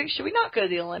Olympics? Should we not go to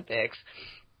the Olympics?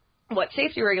 What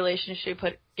safety regulations should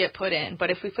get put in?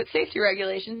 But if we put safety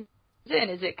regulations in,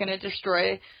 is it going to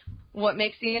destroy what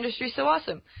makes the industry so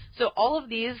awesome? So all of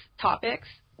these topics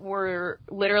were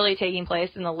literally taking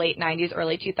place in the late 90s,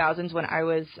 early 2000s when I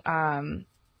was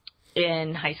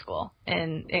in high school.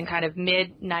 And in kind of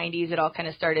mid 90s, it all kind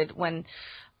of started when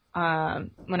I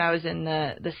was in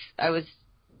I was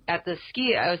a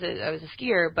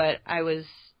skier, but I was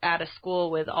at a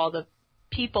school with all the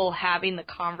people having the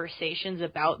conversations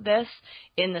about this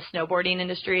in the snowboarding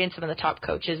industry and some of the top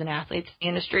coaches and athletes in the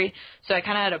industry. So I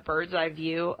kind of had a bird's eye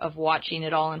view of watching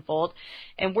it all unfold,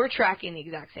 and we're tracking the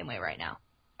exact same way right now.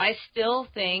 I still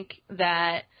think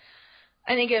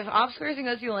if obstacle racing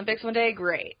goes to the Olympics one day,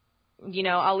 great.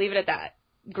 I'll leave it at that.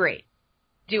 Great.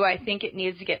 Do I think it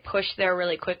needs to get pushed there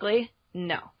really quickly?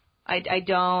 No, I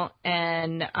don't.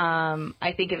 And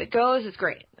I think if it goes, it's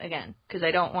great, again, because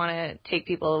I don't want to take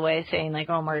people away saying, like,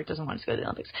 oh, Margaret doesn't want us to go to the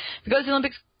Olympics. If it goes to the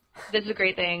Olympics, this is a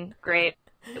great thing, great,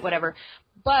 whatever.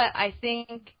 But I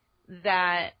think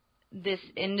that this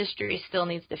industry still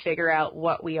needs to figure out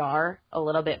what we are a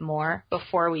little bit more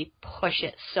before we push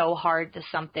it so hard to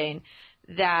something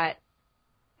that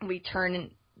we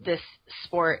turn this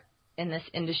sport in this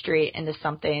industry into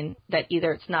something that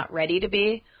either it's not ready to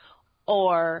be,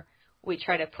 or we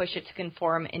try to push it to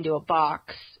conform into a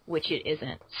box, which it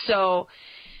isn't. So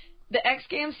The X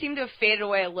Games seem to have faded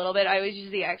away a little bit. I always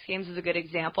use the X Games as a good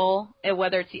example. And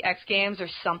whether it's the X Games or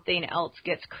something else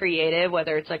gets created,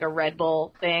 whether it's like a Red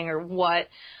Bull thing or what,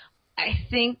 I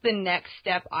think the next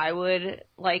step I would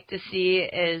like to see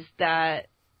is that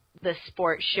the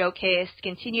sport showcase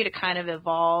continue to kind of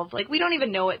evolve. Like, we don't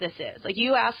even know what this is. Like,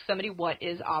 you ask somebody what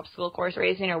is obstacle course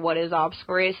racing or what is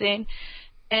obstacle racing,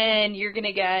 and you're going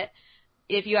to get,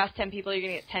 if you ask 10 people, you're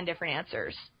going to get 10 different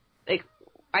answers. Like,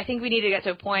 I think we need to get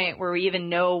to a point where we even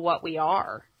know what we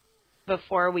are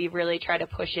before we really try to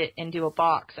push it into a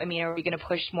box. I mean, are we going to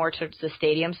push more towards the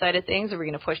stadium side of things? Are we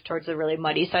going to push towards the really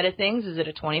muddy side of things? Is it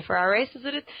a 24-hour race? Is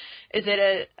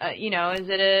it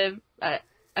a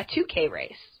 2K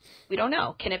race? We don't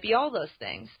know. Can it be all those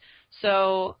things?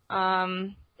 So,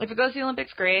 if it goes to the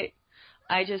Olympics, great.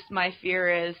 My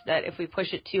fear is that if we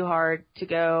push it too hard to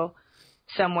go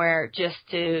somewhere just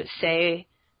to say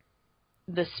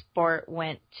the sport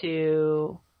went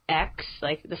to X,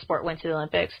 like the sport went to the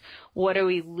Olympics, what do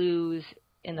we lose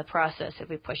in the process if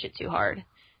we push it too hard?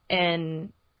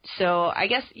 And so I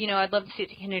guess, I'd love to see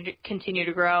it continue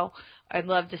to grow. I'd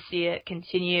love to see it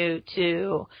continue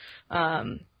to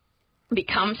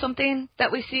become something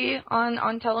that we see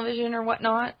on television or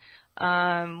whatnot.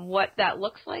 What that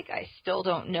looks like, I still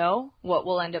don't know what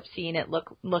we'll end up seeing it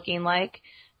looking like.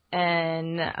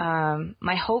 And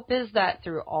my hope is that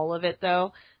through all of it,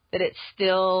 though, that it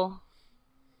still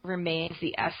remains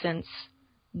the essence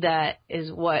that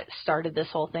is what started this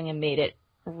whole thing and made it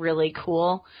really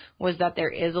cool, was that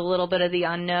there is a little bit of the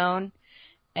unknown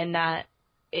and that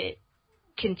it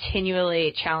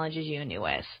continually challenges you in new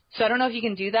ways. So I don't know if you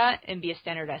can do that and be a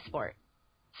standardized sport.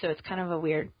 So it's kind of a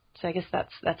weird. So I guess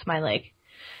that's my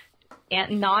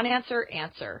non-answer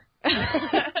answer.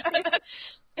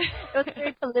 That's a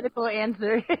very political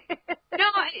answer. No,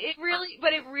 I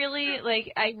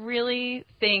really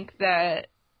think that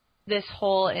this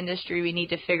whole industry, we need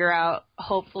to figure out,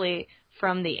 hopefully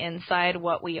from the inside,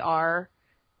 what we are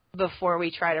before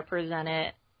we try to present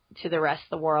it to the rest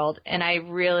of the world. And I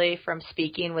really, from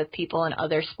speaking with people in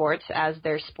other sports as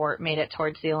their sport made it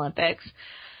towards the Olympics,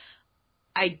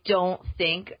 I don't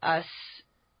think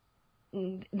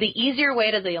the easier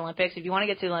way to the Olympics, if you want to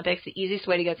get to the Olympics, the easiest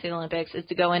way to get to the Olympics is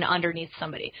to go in underneath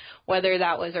somebody. Whether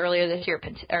that was earlier this year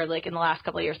or like in the last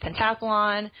couple of years,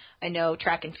 pentathlon. I know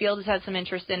track and field has had some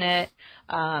interest in it.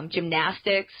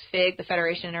 Gymnastics, FIG, the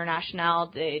Fédération Internationale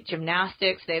de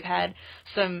Gymnastics, they've had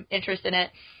some interest in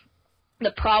it.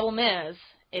 The problem is,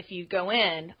 if you go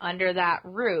in under that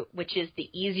route, which is the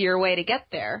easier way to get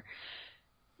there,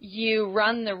 you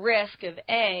run the risk of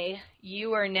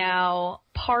you are now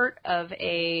part of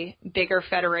a bigger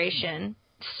federation,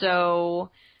 so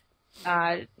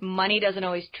money doesn't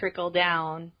always trickle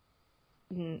down.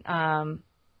 You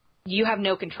have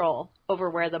no control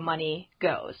over where the money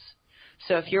goes.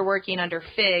 So if you're working under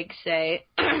FIG, say,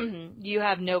 you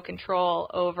have no control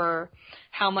over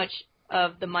how much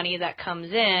of the money that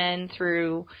comes in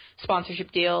through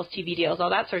sponsorship deals, TV deals,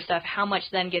 all that sort of stuff, how much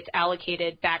then gets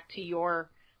allocated back to your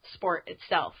sport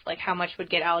itself. Like, how much would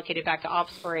get allocated back to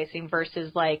obstacle racing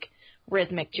versus like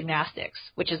rhythmic gymnastics,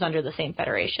 which is under the same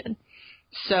federation.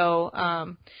 So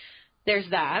there's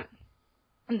that.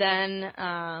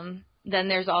 Then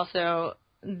there's also,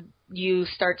 you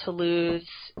start to lose,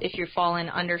 if you're falling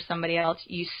under somebody else,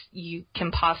 you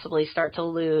can possibly start to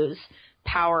lose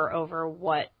power over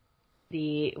what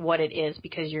it is,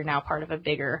 because you're now part of a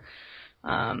bigger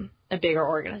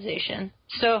organization.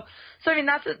 So I mean,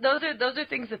 those are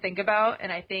things to think about.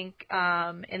 And I think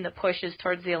in the pushes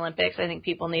towards the Olympics, I think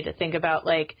people need to think about,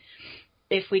 like,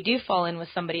 if we do fall in with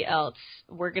somebody else,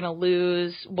 we're going to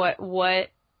lose what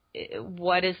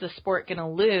is the sport going to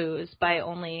lose by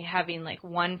only having like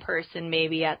one person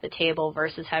maybe at the table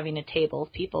versus having a table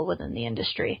of people within the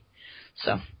industry.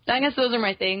 So I guess those are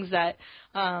my things that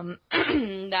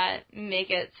that make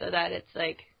it so that it's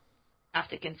like have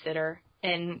to consider.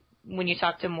 And when you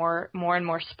talk to more and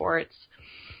more sports,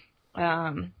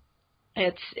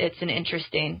 it's an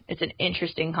interesting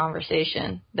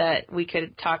conversation that we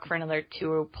could talk for another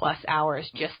 2+ hours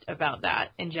just about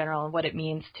that in general and what it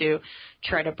means to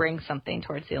try to bring something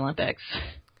towards the Olympics.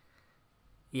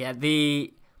 Yeah,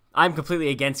 I'm completely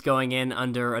against going in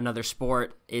under another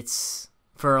sport. It's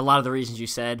for a lot of the reasons you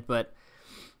said, but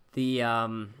what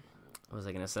was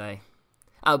I going to say?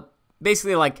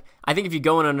 Basically, like, I think if you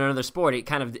go in on another sport,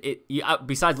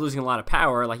 besides losing a lot of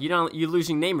power, like, you're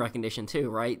losing name recognition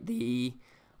too, right?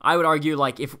 I would argue,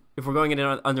 like, if we're going in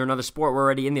under another sport, we're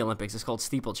already in the Olympics. It's called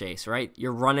steeplechase, right?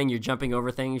 You're running, you're jumping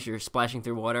over things, you're splashing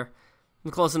through water.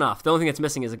 Close enough. The only thing that's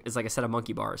missing is like a set of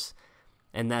monkey bars,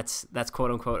 and that's quote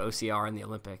unquote OCR in the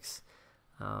Olympics.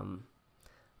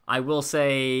 I will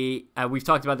say we've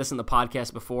talked about this in the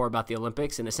podcast before about the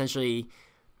Olympics, and essentially,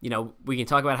 we can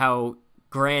talk about how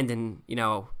grand and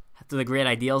the great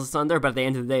ideals it's under, but at the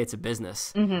end of the day, it's a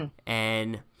business. Mm-hmm.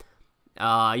 And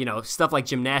stuff like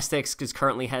gymnastics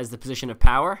currently has the position of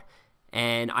power,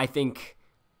 and I think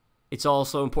it's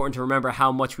also important to remember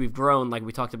how much we've grown, like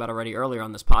we talked about already earlier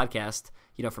on this podcast,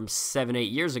 from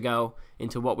 7-8 years ago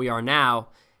into what we are now.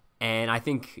 And I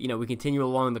think, we continue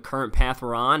along the current path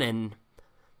we're on, and,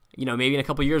 maybe in a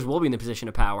couple of years we'll be in the position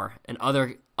of power, and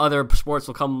other sports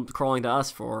will come crawling to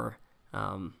us for,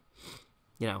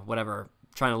 whatever,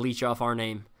 trying to leech off our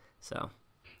name. So,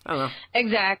 I don't know.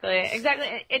 Exactly.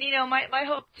 And, my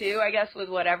hope, too, I guess, with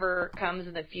whatever comes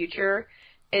in the future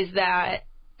is that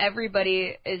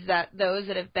those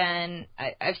that have been,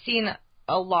 I've seen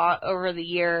a lot over the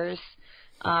years,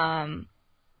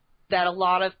 that a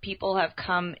lot of people have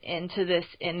come into this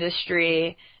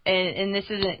industry, and this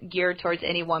isn't geared towards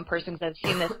any one person, because I've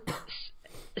seen this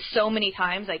so many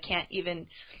times I can't even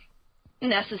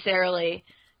necessarily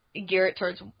gear it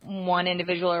towards one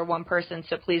individual or one person,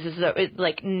 so please, this is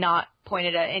like not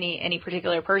pointed at any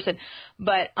particular person,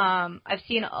 but I've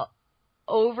seen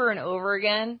over and over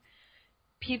again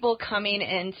people coming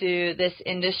into this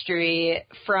industry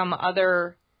from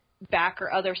other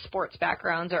sports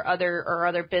backgrounds or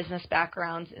other business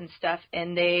backgrounds and stuff,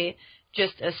 and they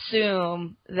just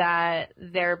assume that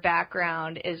their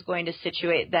background is going to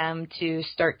situate them to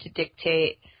start to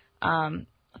dictate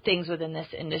things within this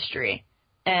industry.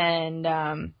 And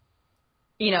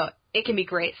it can be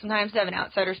great sometimes to have an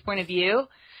outsider's point of view,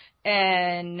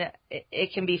 and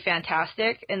it can be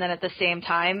fantastic, and then at the same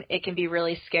time it can be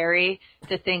really scary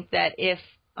to think that if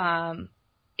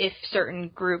certain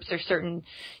groups or certain,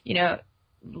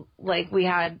 like we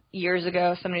had years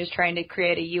ago, somebody was trying to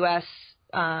create a U.S.,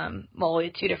 we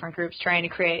had two different groups trying to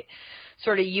create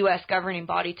sort of U.S. governing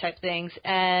body type things,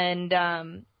 and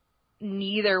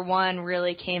neither one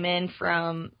really came in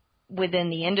from within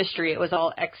the industry. It was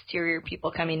all exterior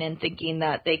people coming in thinking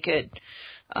that they could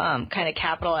kind of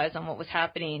capitalize on what was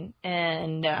happening.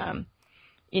 And,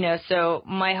 so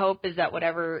my hope is that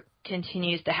whatever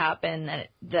continues to happen,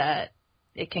 that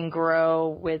it can grow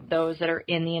with those that are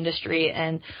in the industry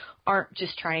and aren't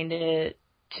just trying to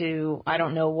I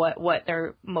don't know what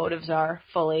their motives are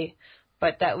fully,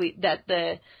 but that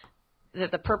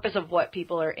the purpose of what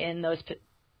people are in those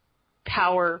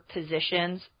power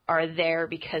positions are there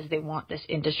because they want this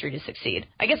industry to succeed.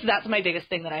 I guess that's my biggest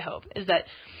thing that I hope is that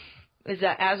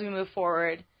as we move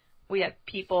forward, we have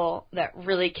people that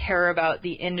really care about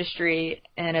the industry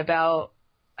and about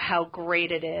how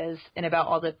great it is and about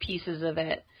all the pieces of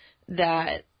it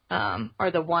that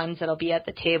are the ones that'll be at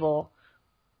the table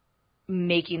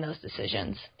making those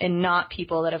decisions, and not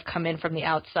people that have come in from the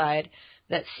outside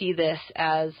that see this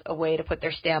as a way to put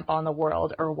their stamp on the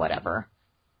world or whatever,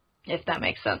 if that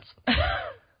makes sense.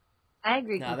 I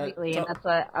agree completely, and that's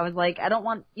what I was like. You don't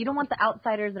want the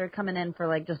outsiders that are coming in for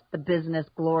like just the business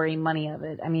glory money of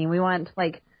it. I mean, we want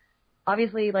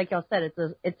obviously, like y'all said,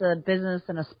 it's a business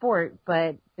and a sport,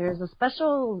 but there's a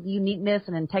special uniqueness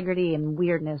and integrity and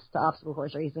weirdness to obstacle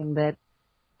course racing that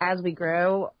as we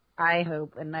grow, I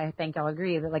hope, and I think I'll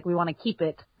agree that we want to keep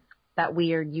it that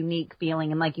weird, unique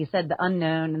feeling, and like you said, the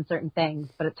unknown in certain things,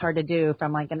 but it's hard to do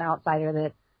from an outsider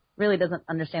that really doesn't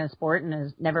understand the sport and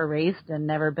has never raced and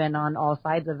never been on all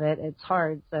sides of it. It's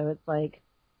hard. So it's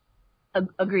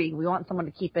agree. We want someone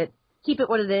to keep it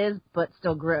what it is, but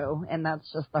still grow. And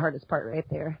that's just the hardest part right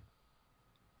there.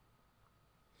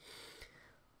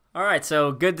 All right.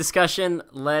 So good discussion.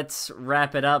 Let's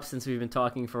wrap it up since we've been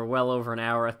talking for well over an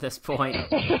hour at this point.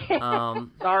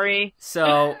 Sorry.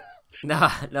 So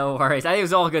no worries. I think it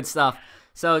was all good stuff.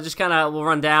 So just kind of we'll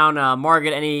run down.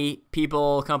 Margaret, any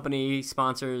people, company,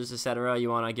 sponsors, etc. you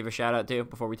want to give a shout out to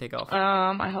before we take off?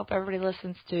 I hope everybody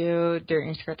listens to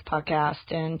Dirt Script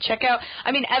podcast and check out.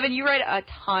 I mean, Evan, you write a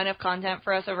ton of content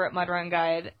for us over at Mud Run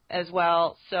Guide as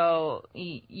well. So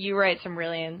you write some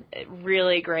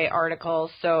really great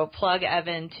articles. So plug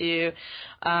Evan to.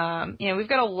 We've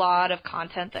got a lot of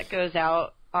content that goes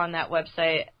out on that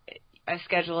website. I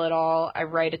schedule it all. I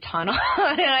write a ton on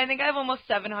it. I think I have almost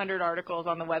 700 articles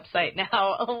on the website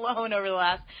now alone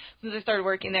since I started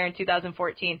working there in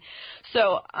 2014.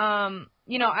 So,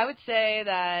 I would say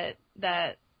that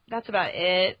that's about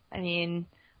it. I mean,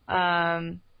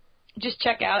 just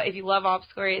check out if you love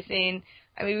obstacle racing.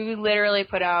 I mean, we literally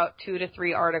put out 2 to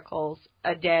 3 articles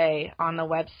a day on the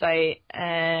website,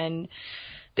 and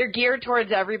they're geared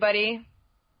towards everybody.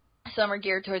 Some are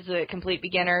geared towards the complete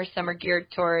beginner. Some are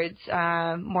geared towards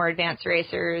more advanced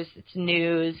racers. It's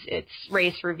news. It's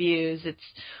race reviews. It's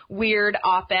weird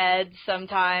op-eds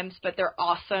sometimes, but they're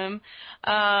awesome.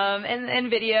 And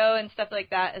video and stuff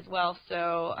like that as well.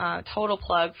 So total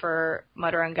plug for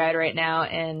Mud Run Guide right now.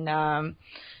 And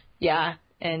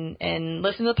and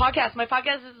listen to the podcast. My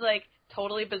podcast is like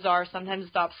totally bizarre. Sometimes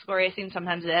it's obstacle racing.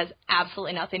 Sometimes it has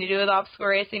absolutely nothing to do with obstacle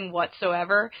racing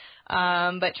whatsoever.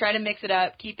 But try to mix it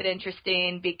up, keep it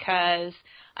interesting, because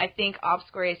I think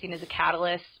obstacle racing is a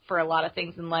catalyst for a lot of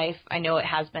things in life. I know it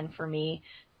has been for me.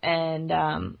 And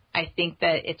I think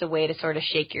that it's a way to sort of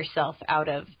shake yourself out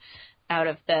of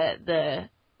the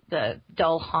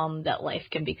dull hum that life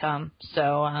can become.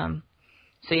 So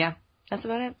yeah, that's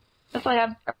about it. That's all I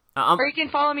have. Or you can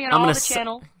follow me on all the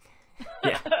channels.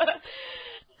 Yeah.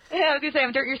 Yeah, I was going to say,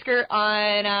 I'm Dirt Your Skirt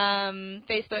on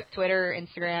Facebook, Twitter,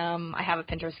 Instagram. I have a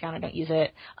Pinterest account. I don't use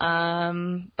it.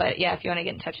 But, yeah, if you want to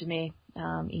get in touch with me,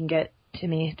 you can get to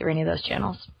me through any of those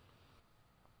channels.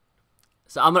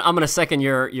 So I'm gonna second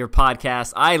your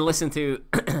podcast. I listen to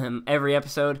every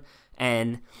episode,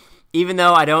 and even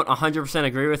though I don't 100%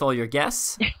 agree with all your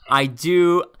guests, I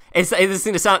do. This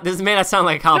may not sound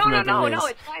like a compliment. No,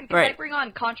 it's fine. Because I bring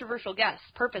on controversial guests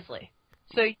purposely.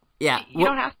 So yeah, you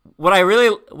don't have to. What I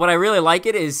really like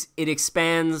is it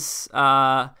expands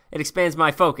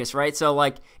my focus, right? So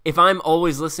like if I'm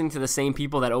always listening to the same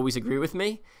people that always agree with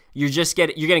me, you're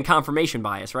getting confirmation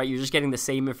bias, right? You're just getting the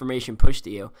same information pushed to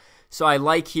you. So I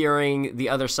like hearing the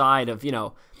other side of,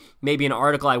 maybe an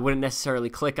article I wouldn't necessarily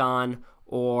click on,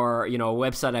 or, a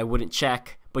website I wouldn't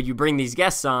check, but you bring these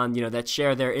guests on, that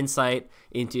share their insight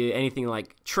into anything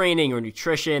like training or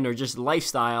nutrition or just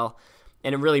lifestyle,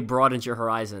 and it really broadens your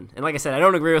horizon. And like I said, I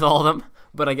don't agree with all of them,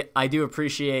 but I do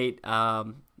appreciate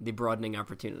the broadening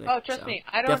opportunity. Oh, trust me,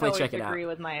 I don't always agree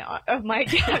with my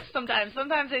guests sometimes.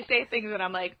 Sometimes they say things and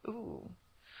I'm like, ooh.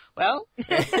 Well,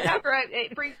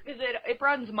 it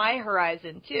broadens my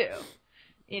horizon too,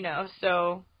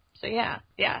 so yeah,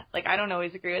 like I don't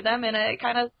always agree with them, and I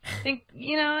kind of think,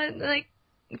 like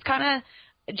it's kind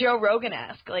of Joe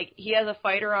Rogan-esque. Like he has a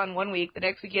fighter on one week, the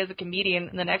next week he has a comedian,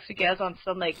 and the next week he has on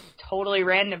some like totally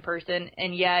random person,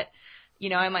 and yet,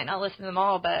 I might not listen to them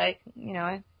all, but I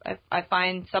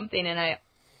find something, and I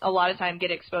a lot of time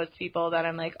get exposed to people that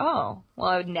I'm like, oh, well,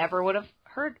 I never would have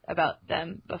heard about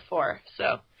them before,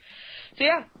 so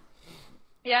yeah.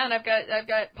 Yeah, and I've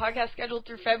got podcasts scheduled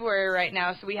through February right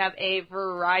now, so we have a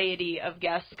variety of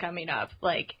guests coming up,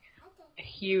 like a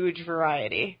huge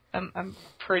variety. I'm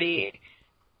pretty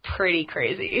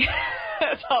crazy.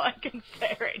 That's all I can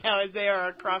say right now, is they are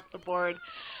across the board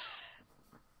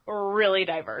really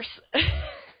diverse.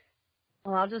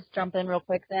 Well, I'll just jump in real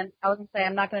quick then. I was going to say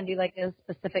I'm not going to do like a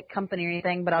specific company or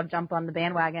anything, but I'll jump on the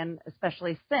bandwagon,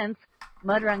 especially since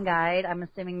Mud Run Guide, I'm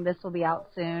assuming this will be out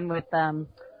soon with,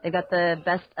 they've got the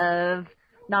best of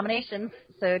nominations.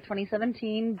 So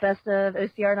 2017 best of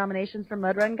OCR nominations for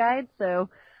Mud Run Guide. So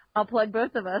I'll plug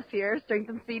both of us here, Strength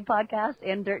and Speed Podcast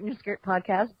and Dirt in Your Skirt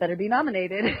Podcast better be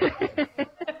nominated.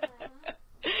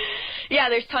 Yeah,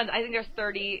 there's tons. I think there's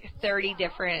 30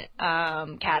 different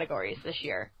categories this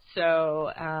year.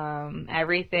 So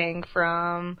everything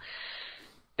from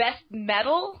best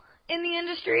medal in the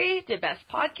industry to best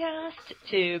podcast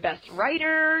to best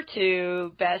writer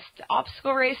to best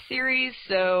obstacle race series.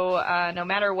 So no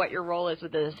matter what your role is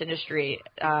within this industry,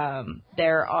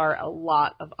 there are a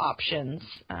lot of options.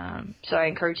 So I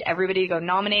encourage everybody to go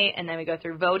nominate, and then we go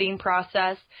through voting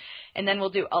process. And then we'll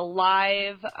do a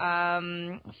live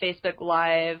Facebook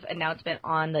Live announcement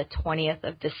on the 20th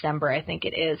of December, I think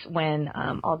it is, when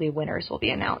all the winners will be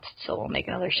announced. So we'll make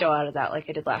another show out of that like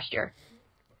I did last year.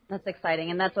 That's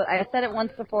exciting. And that's what I said it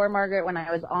once before, Margaret, when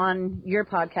I was on your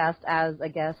podcast as a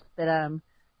guest, that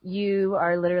you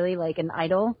are literally like an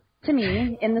idol to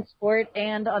me in the sport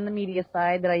and on the media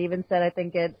side. That I even said, I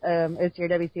think at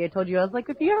OCRWC, I told you, I was like,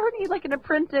 if you ever need like an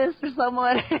apprentice or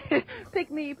someone, pick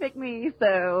me.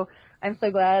 So I'm so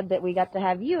glad that we got to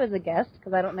have you as a guest,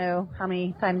 because I don't know how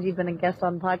many times you've been a guest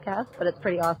on podcasts, but it's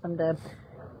pretty awesome to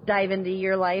dive into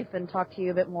your life and talk to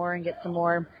you a bit more and get some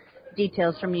more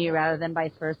details from you rather than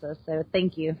vice versa. So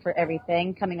thank you for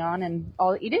everything, coming on and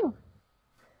all that you do.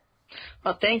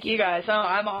 Well, thank you guys. Oh,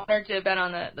 I'm honored to have been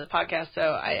on the podcast, so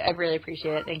I really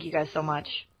appreciate it. Thank you guys so much.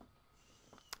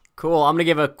 Cool. I'm going to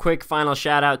give a quick final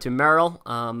shout out to Merrill.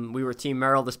 We were Team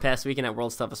Merrill this past weekend at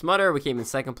World's Toughest Mudder. We came in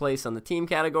second place on the team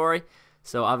category,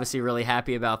 so obviously really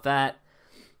happy about that.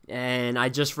 And I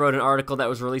just wrote an article that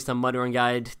was released on Mud Run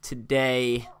Guide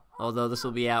today, although this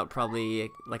will be out probably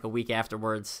like a week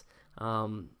afterwards.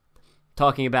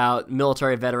 talking about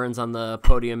military veterans on the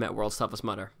podium at World's Toughest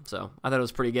Mudder. So I thought it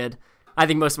was pretty good. I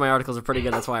think most of my articles are pretty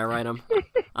good. That's why I write them.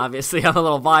 Obviously, I'm a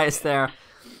little biased there.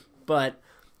 But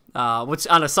what's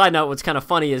on a side note, what's kind of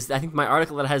funny is I think my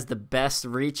article that has the best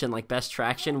reach and like best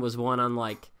traction was one on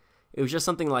like, it was just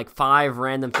something like 5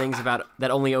 random things about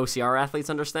that only OCR athletes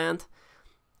understand.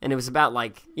 And it was about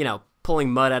like, you know,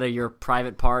 pulling mud out of your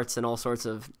private parts and all sorts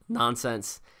of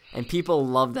nonsense. And people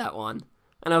loved that one.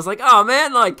 And I was like, oh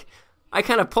man, like I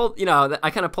kind of pulled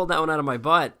that one out of my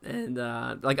butt. And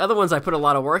like other ones I put a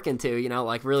lot of work into, you know,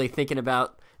 like really thinking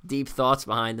about deep thoughts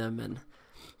behind them. And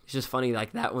it's just funny,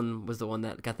 like that one was the one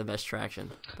that got the best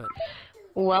traction. But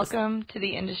welcome to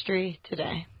the industry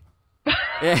today.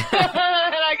 Yeah.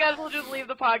 And I guess we'll just leave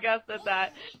the podcast at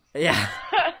that. Yeah.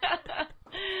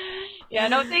 Yeah,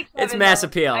 no, thanks. Kevin, it's mass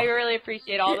appeal. I really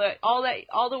appreciate all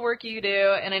the work you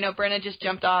do, and I know Brenna just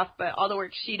jumped off, but all the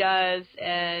work she does,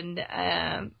 and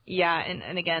yeah,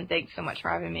 and again, thanks so much for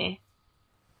having me.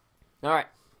 All right,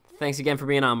 thanks again for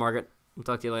being on, Margaret. We'll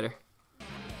talk to you later.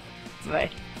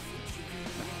 Bye.